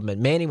going. But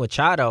Manny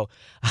Machado,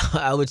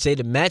 I would say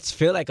the Mets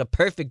feel like a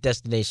perfect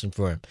destination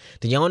for him.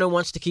 The owner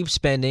wants to keep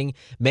spending.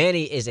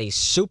 Manny is a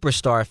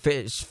superstar,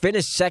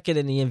 finished second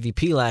in the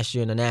MVP last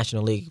year in the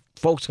National League.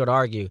 Folks could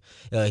argue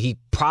he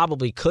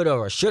probably could have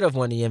or should have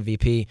won the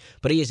MVP,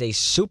 but he is a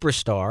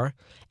superstar.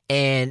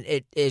 And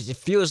it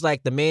feels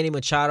like the Manny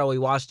Machado we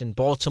watched in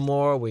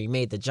Baltimore where he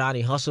made the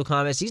Johnny Hustle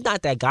comments. He's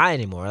not that guy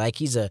anymore. Like,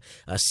 he's a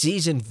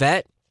seasoned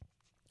vet.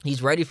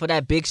 He's ready for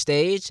that big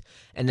stage.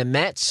 And the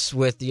Mets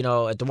with,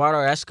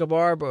 Eduardo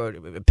Escobar,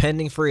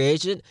 pending free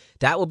agent,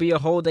 that will be a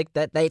hole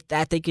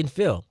that they can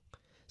fill.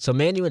 So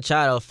Manny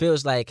Machado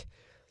feels like,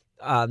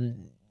 I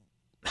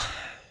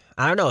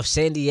don't know, if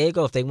San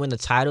Diego, if they win the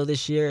title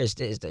this year, is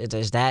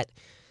that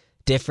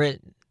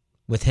different?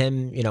 With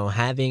him,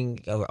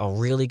 having a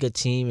really good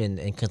team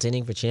and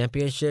contending for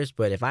championships.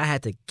 But if I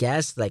had to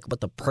guess, like,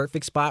 what the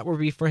perfect spot would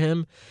be for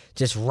him,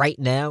 just right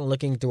now,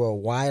 looking through a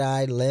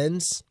wide-eyed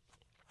lens,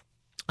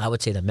 I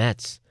would say the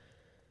Mets.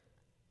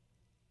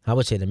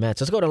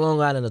 Let's go to Long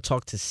Island and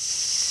talk to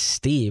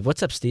Steve.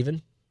 What's up,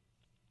 Steven?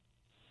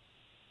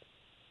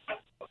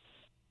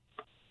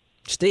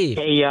 Steve.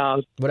 Hey,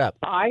 what up?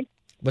 Hi.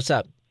 What's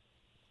up?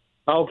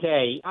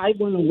 Okay, I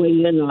want to weigh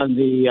in on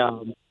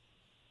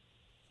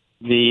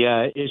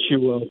the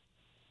issue of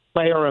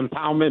player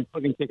empowerment,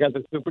 putting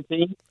together super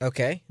teams.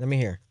 Okay, let me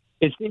hear.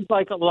 It seems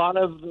like a lot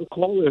of the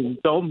callers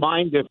don't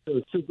mind if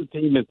the super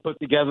team is put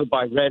together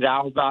by Red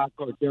Auerbach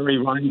or Jerry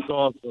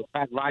Reinsdorf or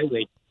Pat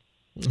Riley.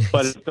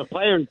 But if the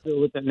players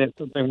do it, then there's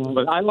something wrong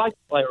with it. I like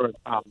player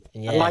empowerment.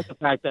 Yeah. I like the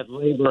fact that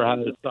labor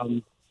has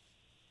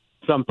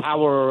some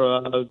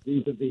power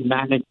vis-a-vis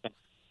management.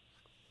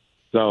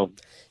 So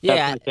yeah,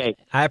 that's my take.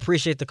 I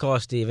appreciate the call,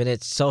 Steve, and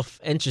it's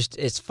self-interest.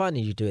 It's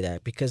funny you do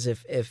that because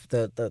if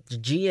the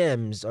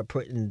GMs are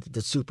putting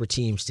the super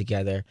teams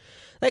together,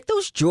 like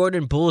those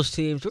Jordan Bulls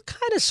teams were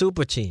kind of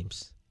super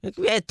teams. Like,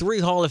 we had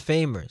 3 Hall of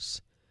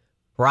Famers,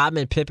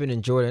 Rodman, Pippen,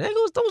 and Jordan.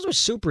 Those were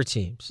super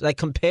teams. Like,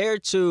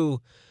 compared to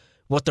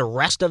what the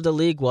rest of the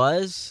league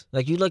was,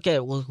 like you look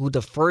at who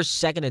the first,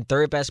 second, and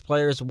third best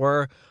players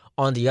were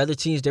on the other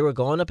teams they were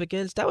going up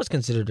against, that was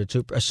considered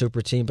a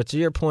super team. But to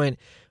your point,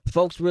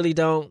 folks really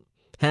don't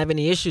have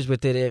any issues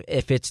with it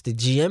if it's the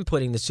GM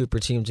putting the super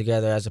team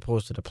together as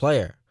opposed to the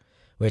player,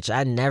 which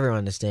I never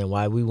understand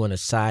why we want to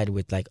side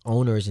with like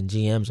owners and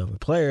GMs over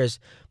players.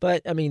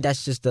 But, I mean,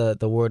 that's just the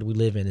world we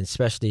live in,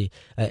 especially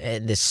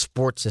in this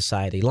sports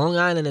society. Long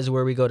Island is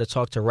where we go to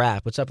talk to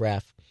Raph. What's up,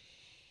 Raph?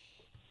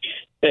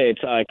 Hey,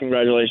 Ty.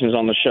 Congratulations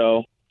on the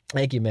show.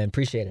 Thank you, man.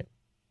 Appreciate it.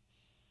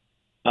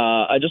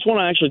 I just want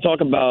to actually talk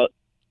about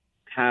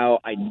how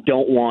I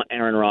don't want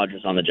Aaron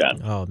Rodgers on the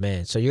Jets. Oh,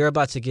 man. So you're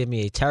about to give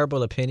me a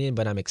terrible opinion,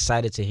 but I'm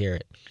excited to hear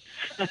it.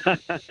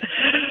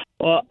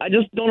 Well, I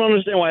just don't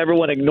understand why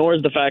everyone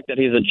ignores the fact that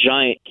he's a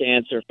giant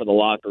cancer for the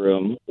locker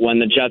room when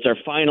the Jets are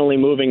finally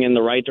moving in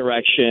the right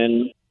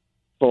direction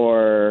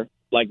for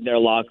like their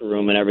locker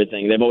room and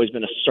everything. They've always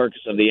been a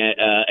circus of the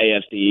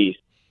AFC East.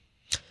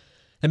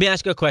 Let me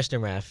ask you a question,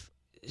 Raph.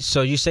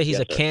 So you say he's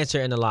Yes, a sir. cancer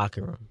in the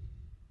locker room.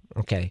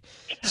 Okay.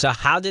 So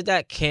how did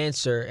that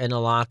cancer in the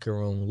locker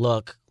room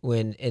look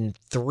when in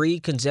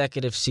 3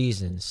 consecutive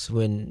seasons,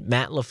 when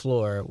Matt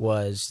LaFleur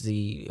was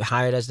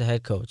hired as the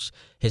head coach,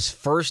 his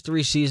first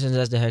 3 seasons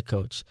as the head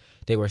coach,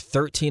 they were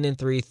 13-3,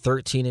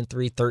 13-3,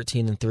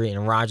 13-3,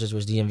 and Rodgers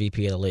was the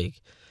MVP of the league.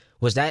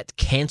 Was that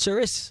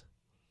cancerous?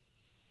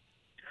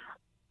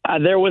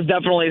 There was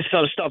definitely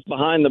some stuff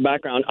behind the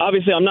background.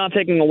 Obviously, I'm not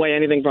taking away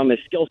anything from his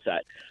skill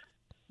set.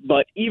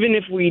 But even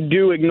if we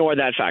do ignore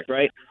that fact,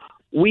 right,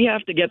 we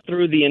have to get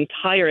through the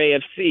entire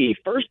AFC.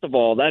 First of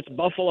all, that's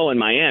Buffalo and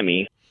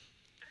Miami.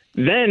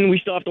 Then we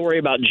still have to worry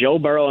about Joe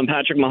Burrow and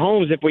Patrick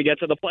Mahomes if we get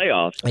to the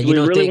playoffs. And Do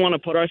we really want to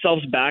put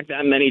ourselves back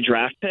that many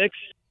draft picks?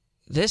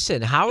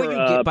 Listen, how For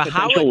are you?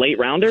 potential late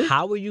rounder?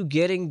 How are you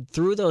getting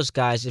through those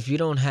guys if you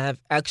don't have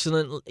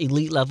excellent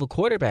elite level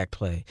quarterback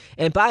play?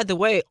 And by the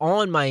way,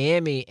 on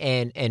Miami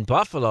and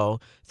Buffalo,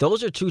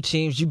 those are 2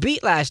 teams you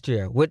beat last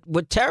year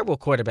with terrible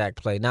quarterback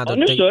play. Now,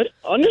 Understood.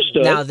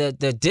 Now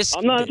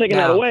I'm not taking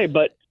that away,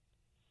 but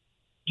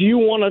do you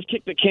want to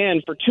kick the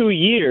can for 2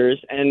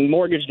 years and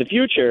mortgage the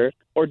future,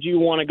 or do you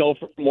want to go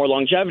for more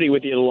longevity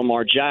with either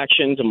Lamar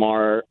Jackson,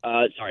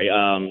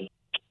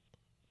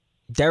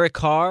 Derek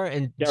Carr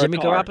and Jimmy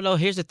Carr. Garoppolo.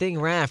 Here's the thing,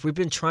 Raph. We've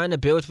been trying to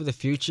build for the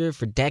future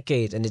for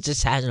decades, and it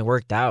just hasn't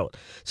worked out.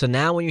 So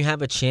now when you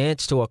have a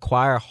chance to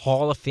acquire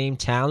Hall of Fame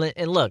talent,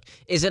 and look,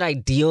 is it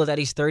ideal that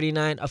he's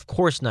 39? Of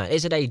course not.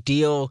 Is it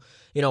ideal,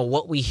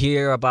 what we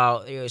hear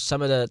about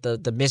some of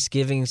the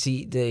misgivings,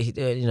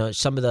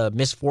 some of the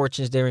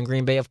misfortunes there in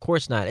Green Bay? Of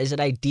course not. Is it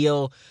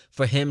ideal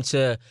for him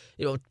to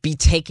be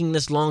taking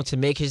this long to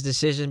make his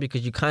decision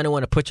because you kind of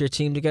want to put your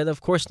team together?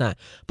 Of course not.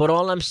 But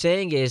all I'm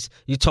saying is,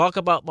 you talk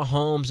about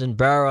Mahomes and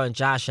Burrow and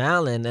Josh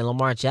Allen and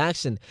Lamar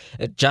Jackson,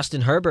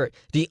 Justin Herbert.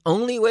 The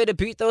only way to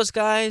beat those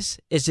guys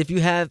is if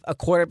you have a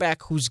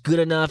quarterback who's good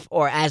enough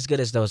or as good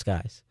as those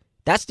guys.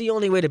 That's the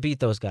only way to beat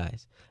those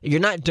guys. You're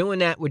not doing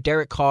that with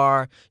Derek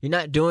Carr. You're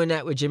not doing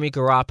that with Jimmy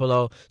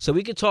Garoppolo. So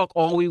we can talk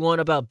all we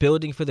want about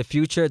building for the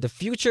future. The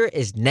future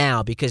is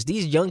now, because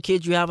these young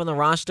kids you have on the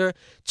roster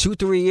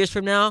 2-3 years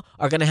from now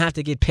are going to have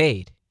to get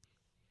paid.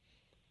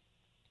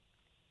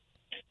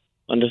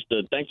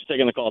 Understood. Thanks for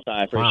taking the call,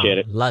 Ty. I appreciate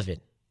it. Love it.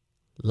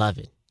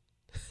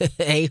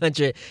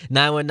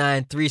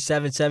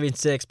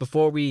 800-919-3776.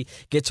 Before we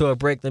get to a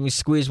break, let me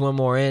squeeze one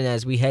more in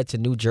as we head to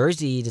New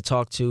Jersey to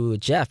talk to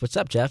Jeff. What's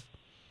up, Jeff?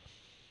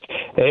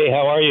 Hey,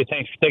 how are you?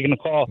 Thanks for taking the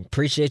call.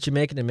 Appreciate you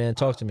making it, man.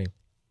 Talk to me.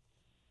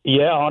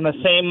 Yeah, on the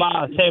same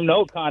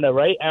note, kind of,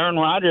 right? Aaron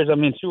Rodgers,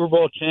 Super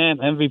Bowl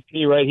champ,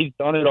 MVP, right? He's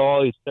done it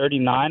all. He's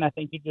 39, I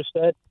think you just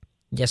said.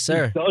 Yes,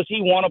 sir. Does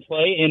he want to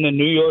play in the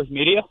New York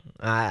media?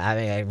 I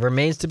mean, it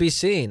remains to be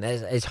seen.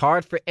 It's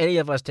hard for any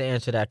of us to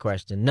answer that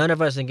question. None of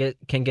us can get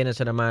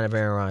into the mind of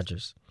Aaron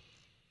Rodgers.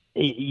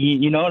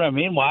 You know what I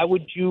mean? Why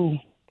would you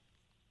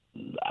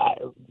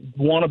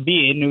want to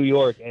be in New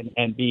York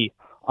and be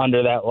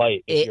under that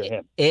light if you're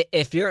him?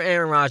 If you're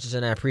Aaron Rodgers,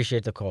 and I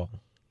appreciate the call,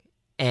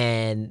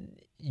 and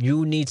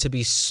you need to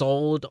be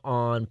sold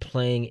on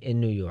playing in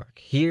New York,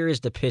 here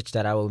is the pitch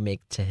that I will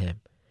make to him.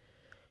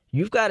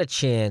 You've got a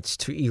chance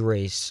to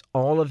erase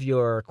all of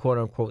your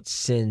quote-unquote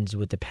sins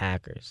with the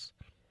Packers.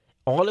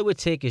 All it would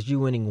take is you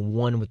winning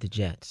one with the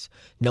Jets.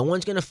 No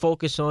one's going to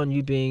focus on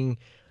you being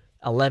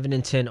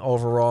 11-10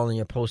 overall in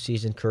your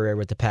postseason career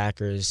with the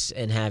Packers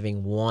and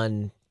having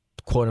one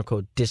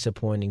quote-unquote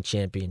disappointing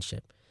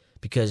championship,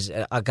 because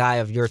a guy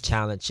of your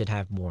talent should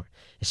have more,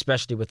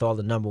 especially with all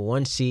the number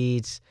one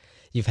seeds.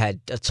 You've had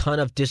a ton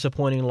of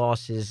disappointing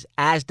losses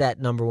as that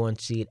number one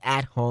seed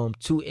at home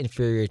to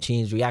inferior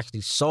teams. We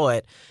actually saw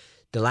it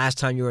the last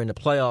time you were in the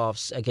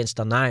playoffs against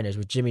the Niners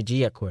with Jimmy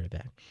G at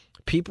quarterback.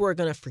 People are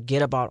going to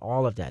forget about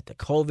all of that, the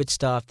COVID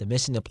stuff, the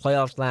missing the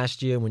playoffs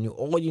last year when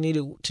all you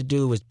needed to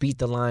do was beat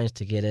the Lions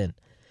to get in.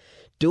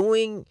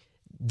 Doing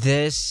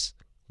this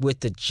with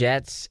the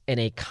Jets in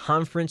a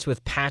conference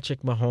with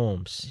Patrick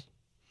Mahomes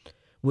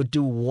would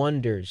do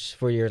wonders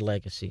for your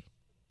legacy.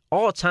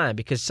 All time,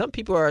 because some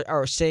people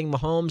are saying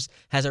Mahomes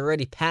has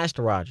already passed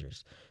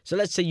Rodgers. So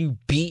let's say you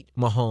beat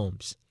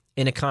Mahomes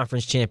in a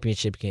conference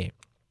championship game.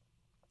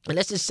 And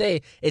let's just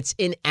say it's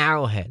in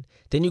Arrowhead.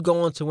 Then you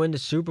go on to win the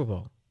Super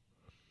Bowl.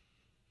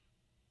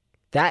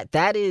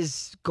 That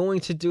is going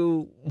to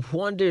do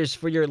wonders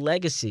for your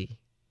legacy.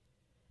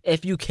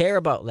 If you care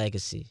about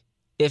legacy.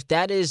 If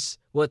that is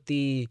what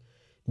the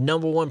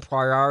number one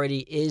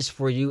priority is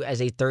for you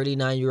as a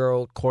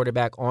 39-year-old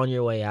quarterback on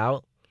your way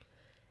out.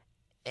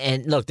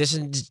 And look, this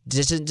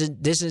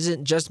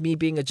isn't just me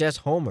being a Jets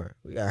homer.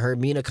 I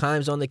heard Mina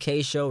Kimes on the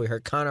K Show. We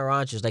heard Connor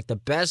Rogers. Like, the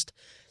best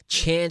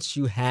chance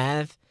you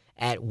have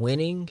at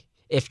winning,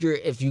 if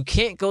you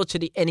can't go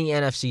to any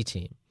NFC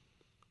team,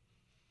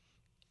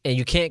 and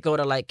you can't go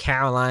to like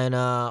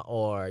Carolina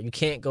or you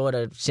can't go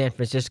to San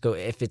Francisco,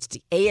 if it's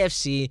the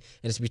AFC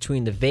and it's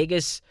between the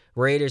Vegas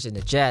Raiders and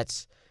the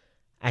Jets,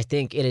 I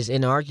think it is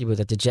inarguable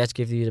that the Jets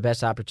give you the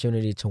best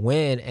opportunity to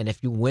win. And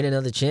if you win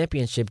another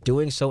championship,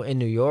 doing so in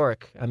New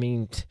York, I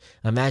mean,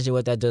 imagine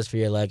what that does for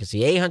your legacy.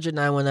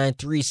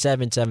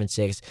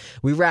 800-919-3776.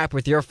 We wrap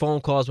with your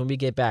phone calls when we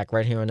get back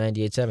right here on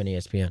 98.7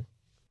 ESPN.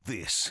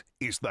 This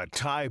is the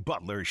Ty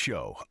Butler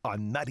Show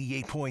on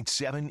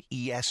 98.7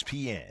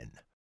 ESPN.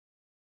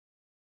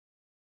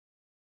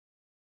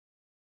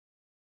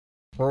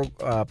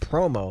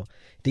 Promo,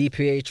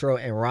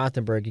 DiPietro and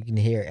Rothenberg, you can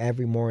hear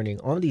every morning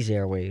on these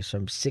airwaves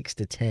from 6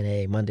 to 10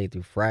 a.m. Monday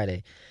through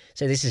Friday.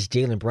 Say this is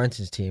Jalen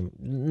Brunson's team.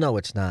 No,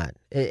 it's not.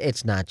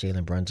 It's not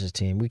Jalen Brunson's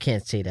team. We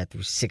can't say that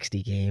through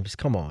 60 games.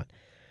 Come on.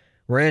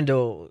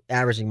 Randall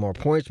averaging more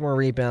points, more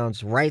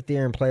rebounds, right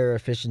there in player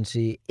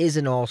efficiency, is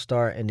an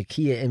all-star, and the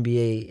Kia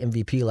NBA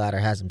MVP ladder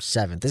has him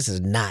 7th. This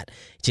is not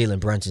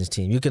Jalen Brunson's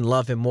team. You can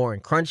love him more in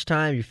crunch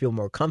time. You feel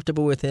more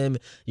comfortable with him.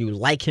 You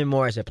like him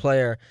more as a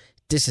player.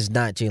 This is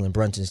not Jalen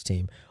Brunson's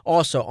team.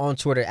 Also on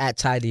Twitter, at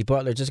Ty D.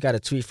 Butler, just got a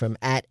tweet from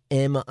at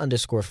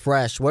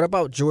M_fresh. What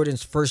about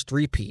Jordan's first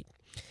repeat?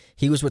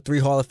 He was with 3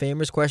 Hall of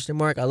Famers, ?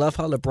 I love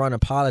how LeBron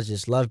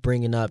apologists love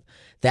bringing up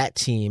that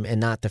team and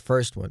not the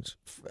first ones.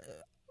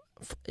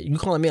 You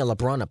calling me a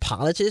LeBron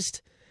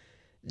apologist?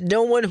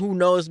 No one who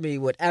knows me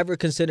would ever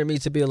consider me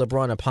to be a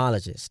LeBron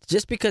apologist.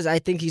 Just because I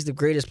think he's the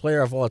greatest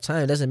player of all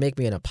time doesn't make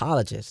me an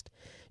apologist.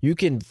 You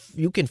can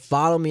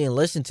follow me and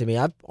listen to me.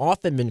 I've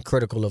often been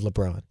critical of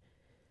LeBron.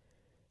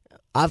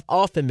 I've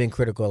often been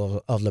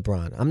critical of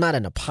LeBron. I'm not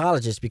an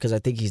apologist because I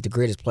think he's the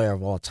greatest player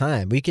of all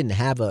time. We can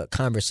have a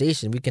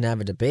conversation. We can have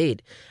a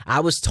debate.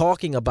 I was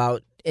talking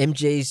about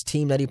MJ's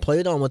team that he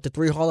played on with the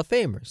 3 Hall of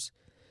Famers.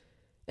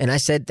 And I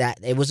said that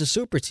it was a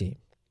super team.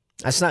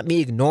 That's not me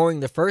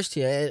ignoring the first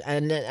team.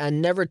 I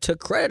never took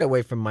credit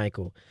away from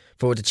Michael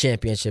for the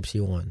championships he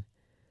won.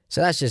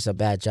 So that's just a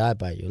bad job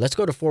by you. Let's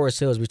go to Forest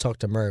Hills. We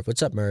talked to Merv.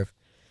 What's up, Merv?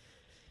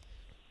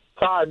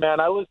 Hi, man.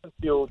 I listen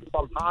to you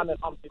from Han and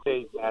Humpty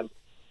Days, man.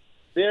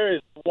 There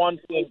is one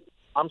thing.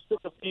 I'm sick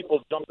of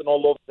people jumping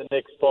all over the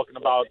Knicks talking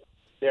about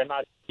they're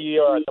not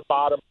here at the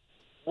bottom.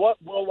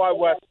 What World Wide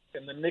West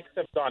and the Knicks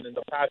have done in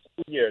the past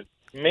 2 years,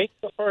 make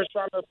the first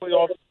round of the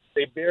playoffs,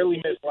 they barely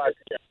missed last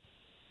year.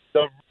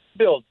 The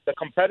rebuild, the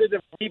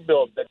competitive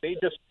rebuild that they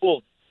just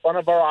pulled in front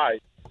of our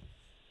eyes,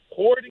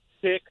 hoarding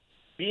picks,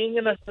 being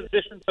in a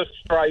position to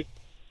strike,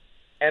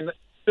 and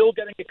still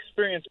getting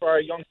experience for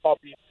our young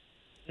puppies.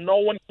 No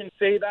one can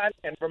say that.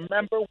 And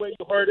remember where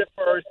you heard it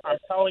first. I'm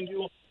telling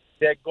you,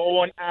 they're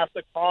going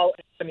after Karl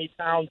Anthony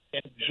Towns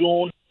in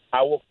June.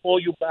 I will pull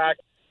you back.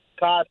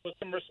 God, put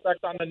some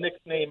respect on the Knicks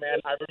name, man.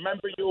 I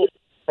remember you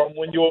from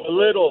when you were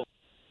little.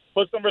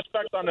 Put some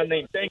respect on the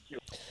name. Thank you.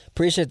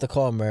 Appreciate the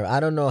call, Merv.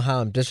 I don't know how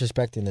I'm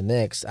disrespecting the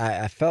Knicks.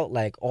 I felt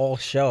like all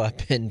show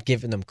I've been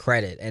giving them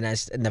credit. And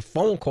in the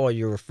phone call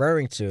you're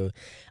referring to,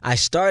 I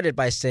started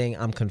by saying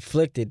I'm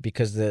conflicted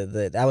because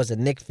I was a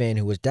Knicks fan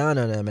who was down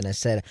on them. And I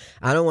said,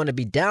 I don't want to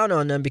be down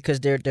on them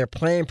because they're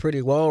playing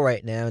pretty well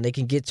right now and they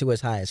can get to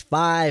as high as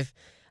 5.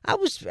 I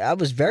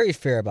was very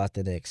fair about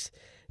the Knicks.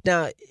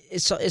 Now,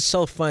 it's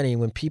so funny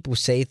when people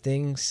say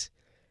things.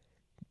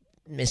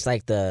 It's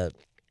like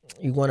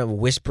you want to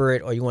whisper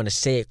it or you want to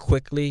say it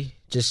quickly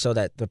just so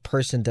that the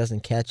person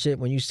doesn't catch it.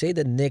 When you say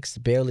the Knicks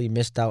barely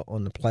missed out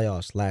on the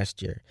playoffs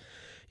last year,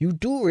 you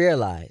do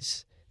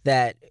realize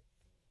that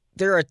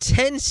there are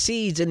 10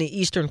 seeds in the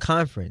Eastern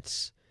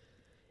Conference.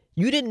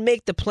 You didn't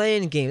make the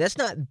play-in game. That's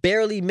not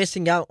barely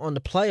missing out on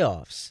the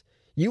playoffs.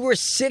 You were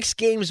 6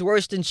 games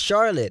worse than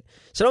Charlotte.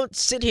 So don't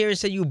sit here and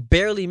say you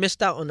barely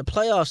missed out on the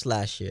playoffs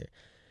last year.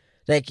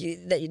 Like,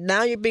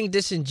 now you're being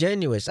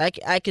disingenuous.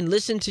 I can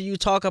listen to you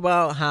talk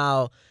about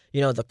how,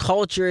 the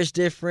culture is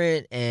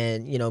different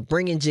and,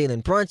 bringing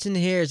Jalen Brunson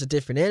here is a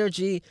different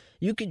energy.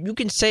 You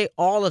can say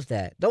all of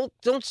that.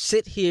 Don't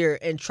sit here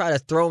and try to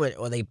throw it,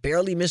 or they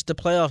barely missed the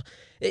playoff.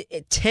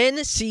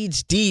 10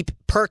 seeds deep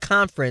per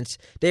conference.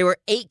 They were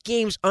 8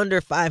 games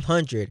under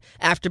 500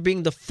 after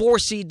being the 4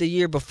 seed the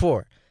year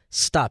before.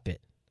 Stop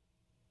it.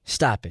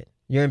 Stop it.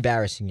 You're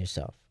embarrassing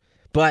yourself.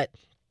 But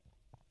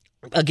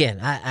again,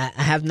 I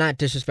have not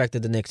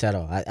disrespected the Knicks at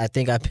all. I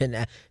think I've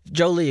been...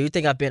 Jolie, you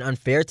think I've been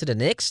unfair to the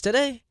Knicks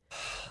today?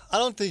 I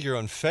don't think you're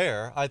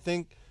unfair. I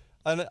think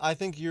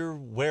you're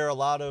where a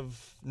lot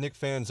of Knicks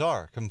fans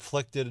are,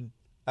 conflicted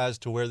as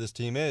to where this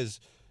team is,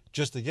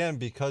 just again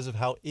because of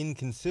how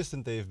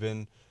inconsistent they've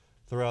been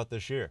throughout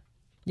this year.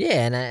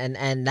 Yeah,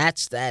 and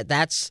that's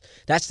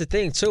the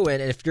thing too.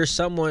 And if you're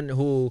someone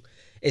who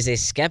is a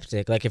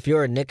skeptic, like if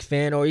you're a Knicks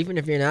fan, or even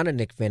if you're not a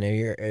Knicks fan and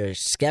you're a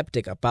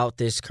skeptic about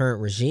this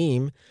current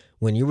regime,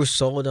 when you were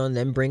sold on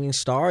them bringing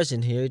stars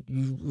in here,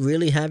 you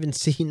really haven't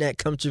seen that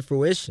come to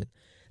fruition.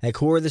 Like,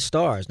 who are the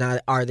stars? Now,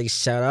 are they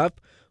set up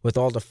with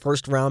all the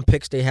first-round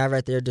picks they have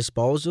at their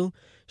disposal?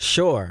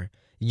 Sure.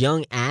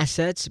 Young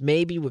assets,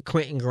 maybe with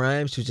Quentin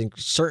Grimes, who's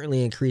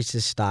certainly increased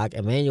his stock.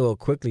 Emmanuel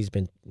Quickly's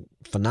been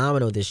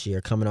phenomenal this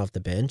year coming off the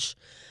bench.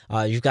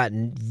 You've got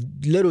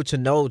little to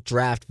no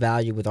draft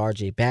value with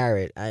R.J.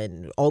 Barrett.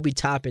 And Obi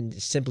Toppin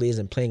simply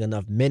isn't playing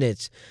enough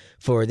minutes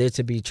for there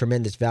to be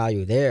tremendous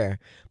value there.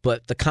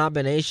 But the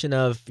combination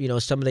of,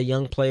 some of the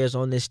young players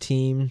on this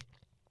team,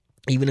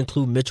 even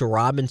include Mitchell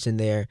Robinson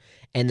there,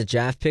 and the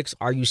draft picks,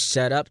 are you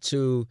set up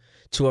to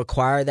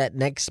acquire that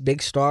next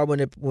big star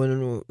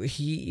when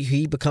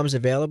he becomes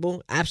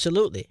available?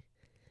 Absolutely.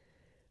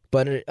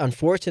 But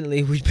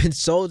unfortunately, we've been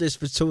sold this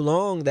for too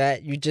long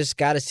that you just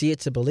got to see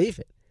it to believe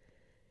it.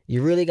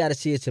 You really got to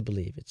see it to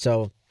believe it.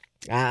 So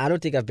I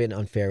don't think I've been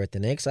unfair with the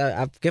Knicks.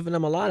 I've given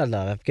them a lot of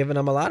love. I've given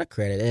them a lot of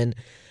credit, and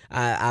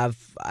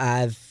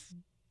I've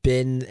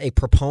been a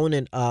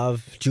proponent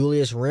of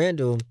Julius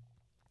Randle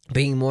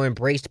being more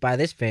embraced by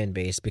this fan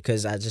base,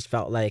 because I just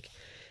felt like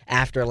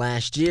after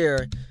last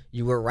year,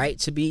 you were right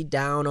to be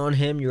down on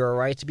him. You were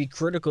right to be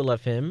critical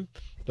of him.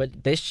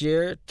 But this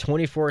year,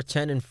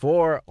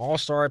 24-10-4,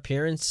 All-Star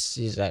appearance.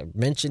 I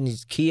mentioned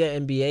his Kia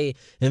NBA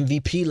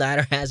MVP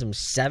ladder has him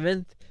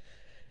 7th.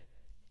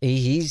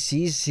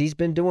 He's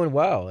been doing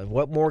well. And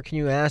what more can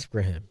you ask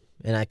for him?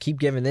 And I keep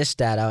giving this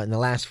stat out. In the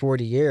last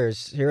 40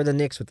 years, here are the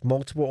Knicks with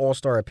multiple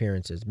All-Star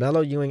appearances: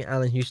 Melo, Ewing,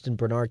 Allen Houston,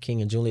 Bernard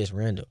King, and Julius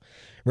Randle.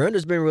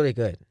 Randle's been really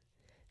good,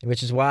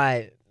 which is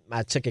why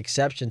I took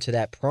exception to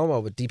that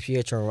promo with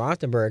DiPietro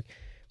and Rothenberg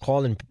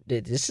calling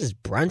this is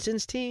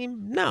Brunson's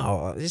team.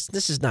 No,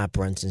 this is not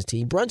Brunson's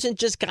team. Brunson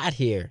just got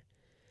here,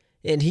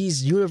 and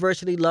he's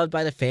universally loved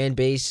by the fan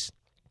base.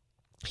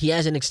 He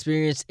hasn't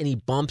experienced any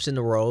bumps in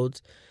the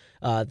road.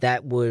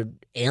 that would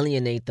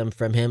alienate them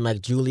from him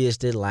like Julius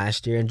did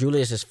last year. And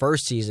Julius's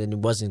first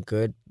season wasn't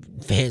good.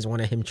 Fans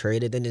wanted him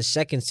traded. Then his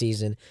second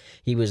season,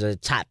 he was a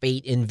top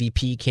 8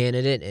 MVP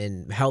candidate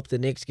and helped the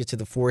Knicks get to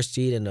the 4th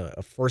seed in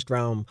a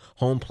first-round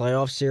home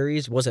playoff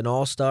series, was an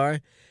all-star.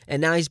 And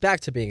now he's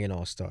back to being an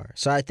all-star.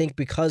 So I think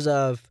because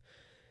of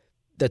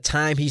the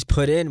time he's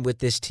put in with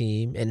this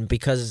team, and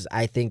because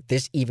I think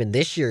even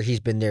this year he's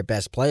been their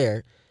best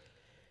player,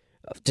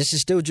 this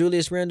is still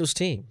Julius Randle's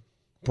team.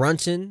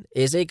 Brunson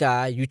is a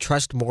guy you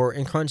trust more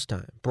in crunch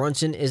time.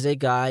 Brunson is a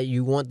guy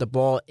you want the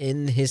ball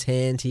in his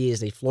hands. He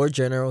is a floor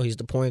general. He's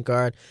the point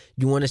guard.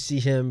 You want to see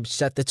him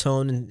set the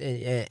tone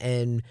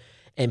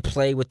and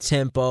play with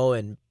tempo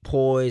and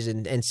poise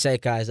and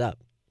set guys up.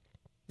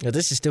 Now,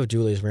 this is still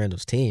Julius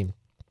Randle's team.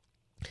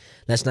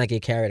 Let's not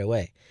get carried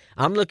away.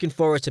 I'm looking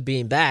forward to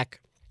being back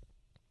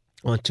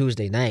on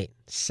Tuesday night,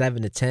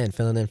 7 to 10,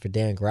 filling in for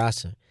Dan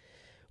Grasser.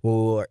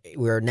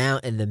 We're now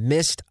in the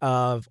midst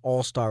of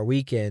All-Star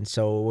Weekend,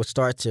 so we'll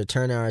start to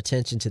turn our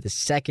attention to the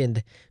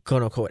second,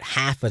 quote-unquote,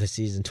 half of the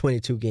season,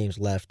 22 games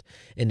left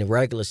in the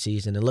regular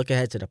season, and look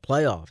ahead to the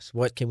playoffs.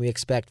 What can we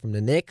expect from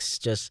the Knicks?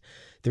 Just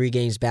 3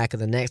 games back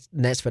of the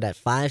Nets for that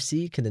 5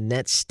 seed. Can the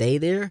Nets stay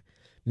there?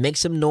 Make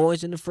some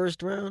noise in the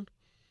first round?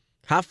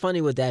 How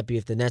funny would that be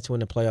if the Nets win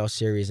the playoff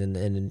series and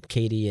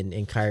KD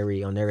and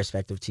Kyrie on their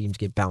respective teams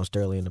get bounced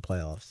early in the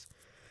playoffs?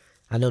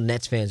 I know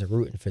Nets fans are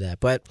rooting for that,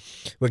 but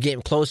we're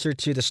getting closer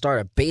to the start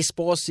of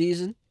baseball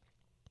season.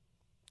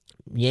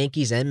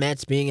 Yankees and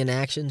Mets being in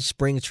action.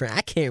 Spring training.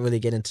 I can't really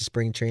get into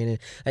spring training.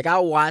 Like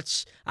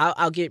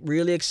I'll get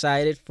really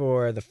excited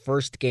for the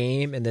first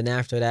game, and then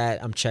after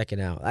that, I'm checking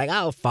out. Like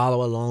I'll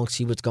follow along,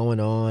 see what's going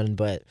on,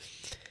 but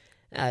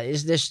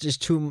it's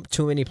just too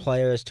many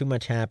players, too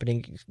much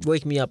happening.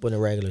 Wake me up when the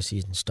regular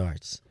season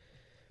starts.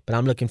 But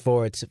I'm looking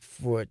forward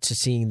to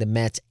seeing the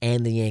Mets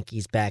and the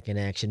Yankees back in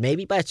action.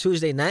 Maybe by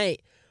Tuesday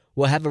night,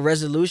 we'll have a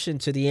resolution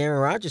to the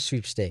Aaron Rodgers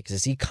sweepstakes.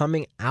 Is he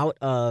coming out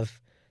of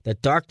the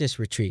darkness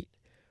retreat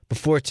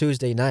before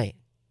Tuesday night?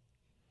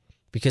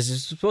 Because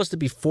it's supposed to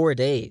be 4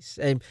 days.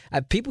 And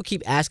people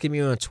keep asking me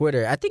on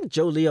Twitter. I think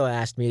Joe Leo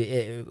asked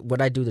me,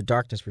 would I do the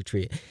darkness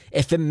retreat?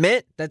 If it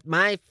meant that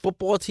my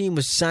football team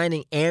was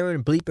signing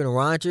Aaron bleeping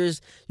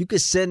Rodgers, you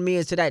could send me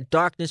into that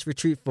darkness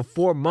retreat for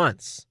 4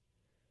 months.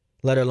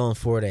 Let alone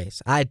 4 days.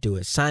 I'd do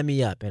it. Sign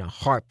me up in a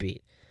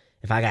heartbeat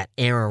if I got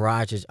Aaron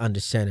Rodgers under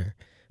center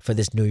for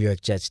this New York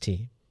Jets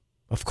team.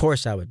 Of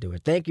course I would do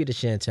it. Thank you to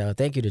Chantel.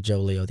 Thank you to Joe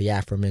Leo, the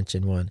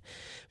aforementioned one.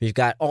 We've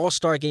got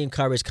All-Star Game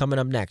coverage coming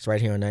up next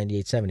right here on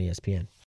 98.7 ESPN.